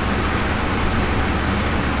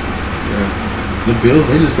 Yeah. The Bills,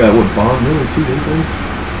 they just got, what, Von Miller, too, didn't they?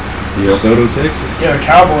 Yep. Soto, Texas. Yeah, the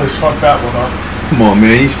Cowboys fucked that one up. Come on,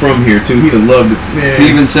 man. He's from here, too. He'd have loved it. Man. He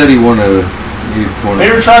even said he wanted. They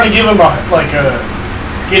were trying to give him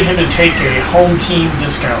get him to take a home team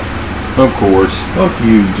discount. Of course. Fuck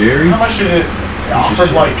you, Jerry. How much did it? They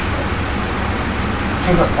offered like, I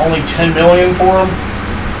think only $10 million for him.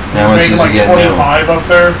 How much He's is making he like getting now? 25 up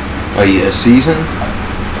there. A season?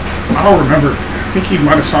 I don't remember. I think he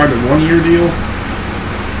might have signed a 1-year deal.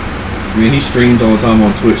 I mean, he streams all the time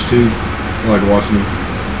on Twitch, too. I like watching him.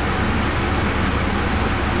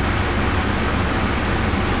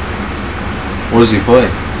 What does he play?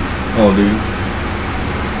 Call of Duty.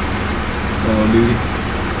 Call of Duty.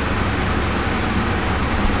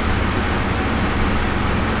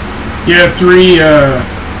 Yeah,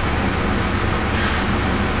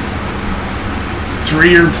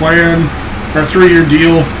 3-year plan or 3-year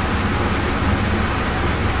deal.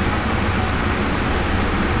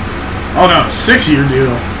 Oh no, 6-year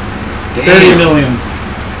deal. $30 million.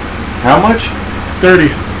 How much? 30.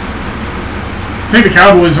 I think the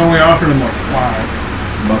Cowboys only offered him like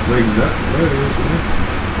 5. About to say, is that what it is,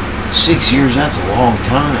 man? 6 years, that's a long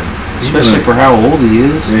time. He's Especially gonna- for how old he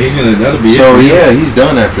is. Yeah, he's gonna, that'll be So it. yeah, he's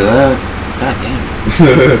done after that. God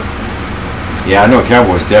damn. Yeah, I know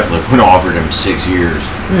Cowboys definitely would have offered him 6 years.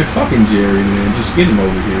 Man, fucking Jerry, man. Just get him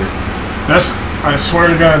over here. I swear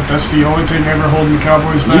to God, that's the only thing ever holding the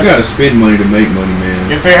Cowboys You back. gotta spend money to make money, man.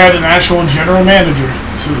 If they had an actual general manager,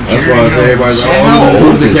 so That's Jerry why I say Jones. everybody's like, Yeah, how oh, who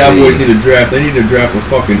old the is Cowboys he? need to draft. They need to draft a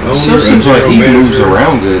fucking owner, Still a seems like general he manager. moves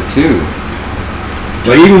around good too.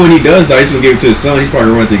 Like, even when he does that, he's gonna give it to his son. He's probably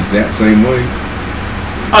gonna run it the exact same way.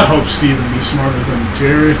 I'd hope Steven be smarter than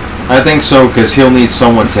Jerry. I think so because he'll need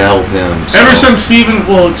someone to help him. So. Ever since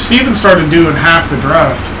Steven started doing half the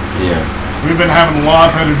draft, Yeah. we've been having a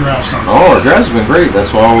lot better drafts on Oh, our drafts have been great.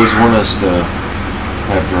 That's why I always want us to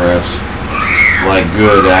have drafts. Like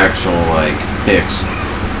good actual like picks.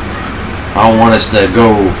 I don't want us to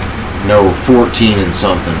go 14 and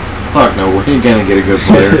something. Fuck no, we ain't gonna get a good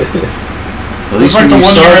player. At It's least like the when you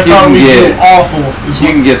one year I start, you thought can we did get awful. you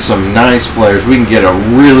can get some nice players. We can get a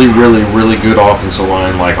really, really, really good offensive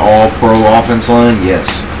line, like all pro offensive line. Yes,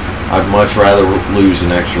 I'd much rather lose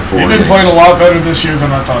an extra 4 They've been games. playing a lot better this year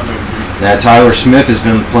than I thought they would be. Now Tyler Smith has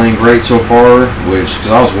been playing great so far, because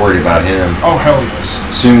I was worried about him. Oh, hell yes.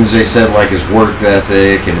 As soon as they said like his work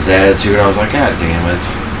ethic and his attitude, I was like, God damn it.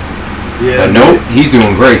 Yeah, But nope, he's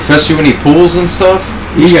doing great, especially when he pulls and stuff.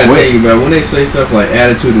 You He's gotta quick. think about it. When they say stuff like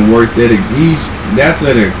attitude and work ethic, that's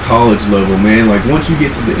at a college level, man. Like, once you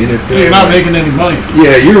get to the NFL, You're not like, making any money.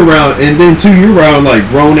 yeah, you're around, and then too, you're around like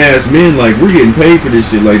grown ass men. Like, we're getting paid for this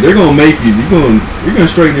shit. Like, they're gonna make you. You're gonna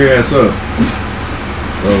straighten your ass up.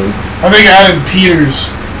 So I think Adam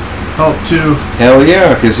Peters helped too. Hell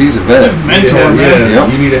yeah, because he's a vet. Mentor, man.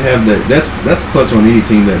 Yep. You need to have that. That's clutch on any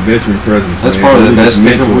team. That veteran presence. That's man. probably the Really best just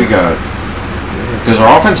pickup we mentor. got. Because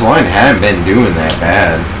our offensive line hadn't been doing that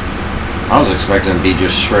bad. I was expecting to be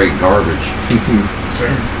just straight garbage.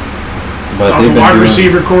 Same. But Thought they've the been wide doing,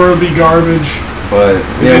 receiver core would be garbage. But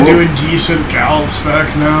We've yeah, been we'll- doing decent. Gallup's back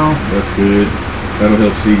now. That's good. That'll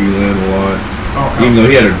help CD Lamb a lot. Oh, Even though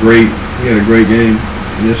he had a great game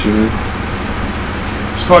yesterday.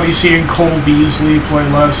 it's funny seeing Cole Beasley play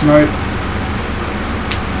last night.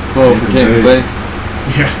 well, for Tampa Bay.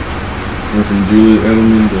 Yeah. Went from Julian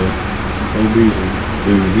Edelman to Cole Beasley.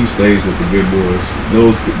 Dude, he stays with the good boys.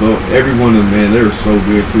 Every one of them, man, they were so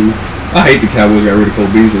good too. I hate the Cowboys got rid of Cole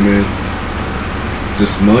Beasley, man.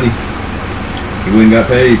 Just money. He wouldn't got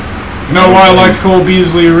paid. You know why I liked Cole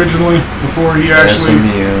Beasley originally? Before he actually...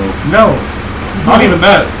 SMU. No. Not even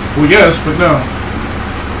that. Well, yes, but no.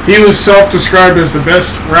 He was self-described as the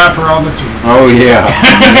best rapper on the team. Oh yeah.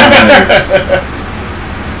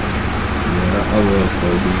 Yeah, I love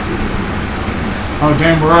Cole Beasley. Oh,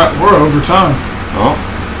 damn, we're over time. Oh.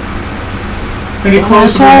 Any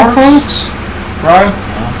closing remarks? folks. Ryan?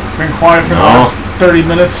 Been quiet for the No. last 30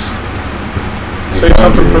 minutes. Say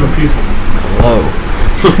something for the people. Hello.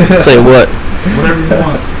 Say what? Whatever you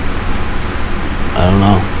want. I don't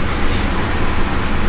know.